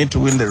realized I need to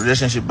win the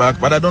relationship back.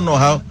 But I don't know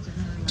how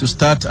to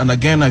start. And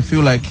again, I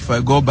feel like if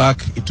I go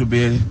back, it will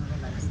be,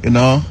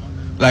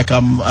 like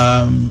I'm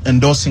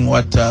endorsing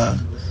what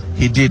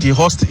he did.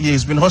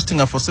 He's been hosting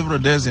her for several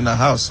days in her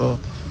house. So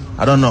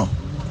I don't know.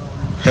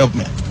 Help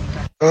me.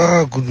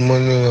 Good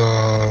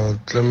morning,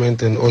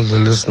 Clement and all the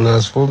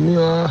listeners. For me,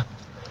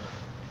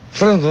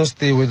 friends don't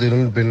stay where they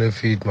don't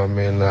benefit, my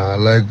man.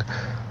 Like,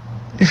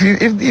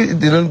 if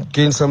they don't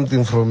gain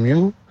something from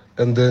you,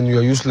 and then you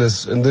are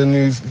useless, and then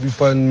you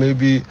find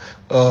maybe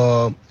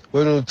when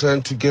you're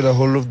trying to get a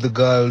hold of the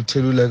guy, I'll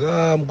tell you like,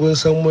 I'm going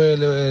somewhere,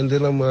 and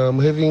then I'm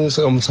having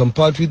some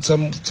part with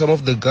some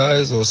of the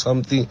guys or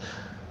something.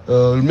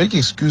 Make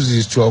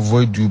excuses to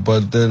avoid you,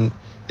 but then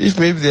if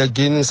maybe they are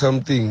gaining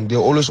something, they're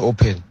always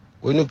open.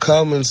 When you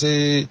come and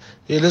say,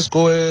 hey, let's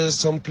go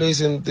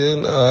someplace, and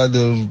then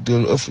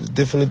they'll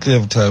definitely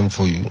have time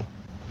for you.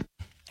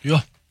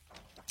 Yeah.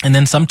 And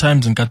then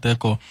sometimes in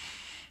Kateko,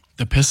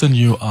 the person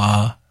you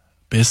are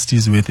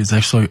besties with is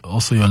actually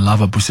also your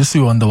lover.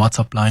 Busisi on the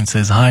WhatsApp line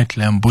says, hi,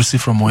 Clem, Busi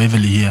from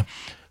Waverly here.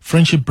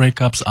 Friendship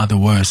breakups are the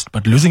worst,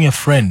 but losing a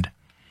friend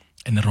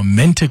and a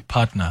romantic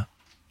partner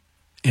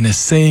in the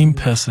same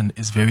person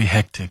is very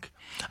hectic.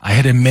 I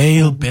had a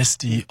male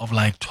bestie of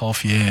like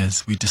 12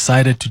 years. We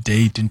decided to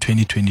date in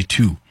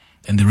 2022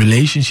 and the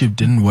relationship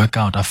didn't work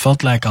out. I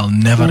felt like I'll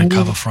never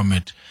recover from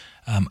it.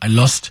 I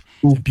lost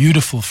a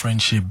beautiful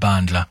friendship,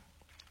 Bandla.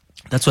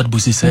 That's what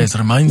Busi says.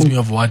 Reminds me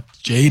of what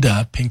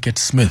Jada Pinkett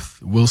Smith,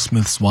 Will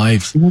Smith's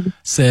wife,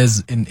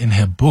 says in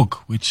her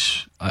book,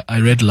 which I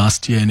read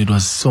last year, and it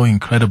was so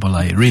incredible.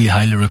 I really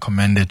highly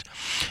recommend it.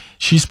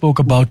 She spoke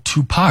about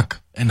Tupac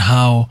and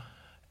how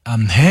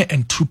her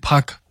and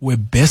Tupac were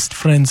best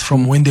friends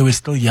from when they were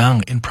still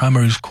young in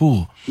primary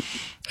school.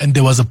 And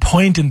there was a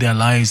point in their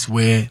lives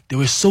where they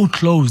were so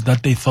close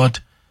that they thought,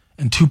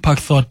 and Tupac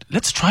thought,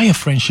 let's try a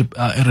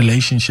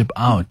relationship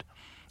out.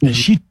 And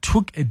she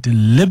took a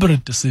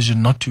deliberate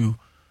decision not to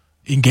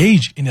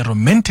engage in a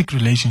romantic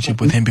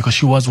relationship with him because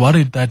she was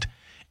worried that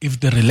if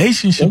the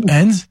relationship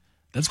ends,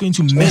 that's going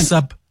to mess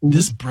up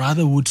this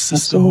brotherhood,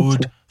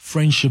 sisterhood,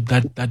 friendship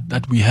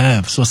that we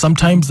have. So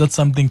sometimes that's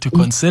something to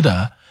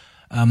consider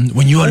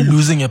when you are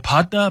losing a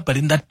partner, but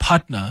in that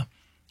partner,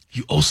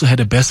 you also had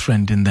a best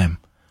friend in them.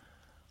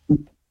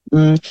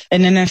 And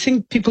then I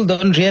think people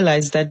don't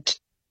realize that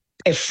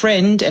a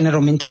friend and a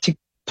romantic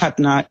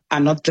partner are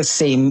not the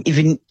same,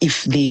 even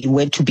if they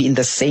were to be in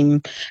the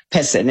same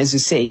person. As you're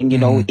saying,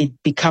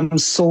 it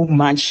becomes so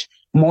much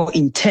more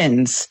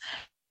intense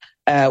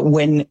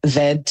when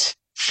that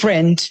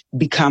friend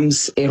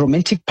becomes a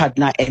romantic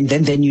partner, and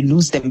then you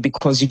lose them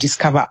because you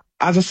discover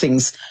other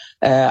things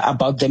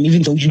about them,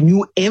 even though you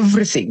knew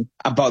everything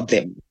about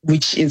them,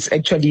 which is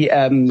actually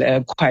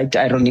quite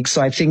ironic.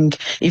 So I think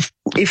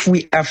if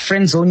we are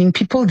friend-zoning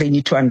people, they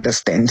need to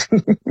understand.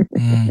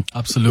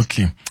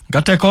 Absolutely.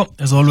 Nkateko,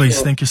 as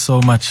always, thank you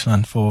so much,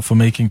 man, for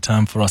making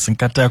time for us.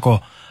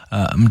 Nkateko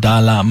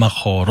Mdala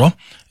Makhoro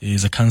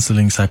is a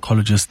counseling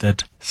psychologist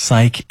at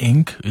Psych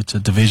Inc. It's a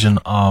division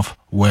of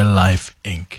Well Life Inc.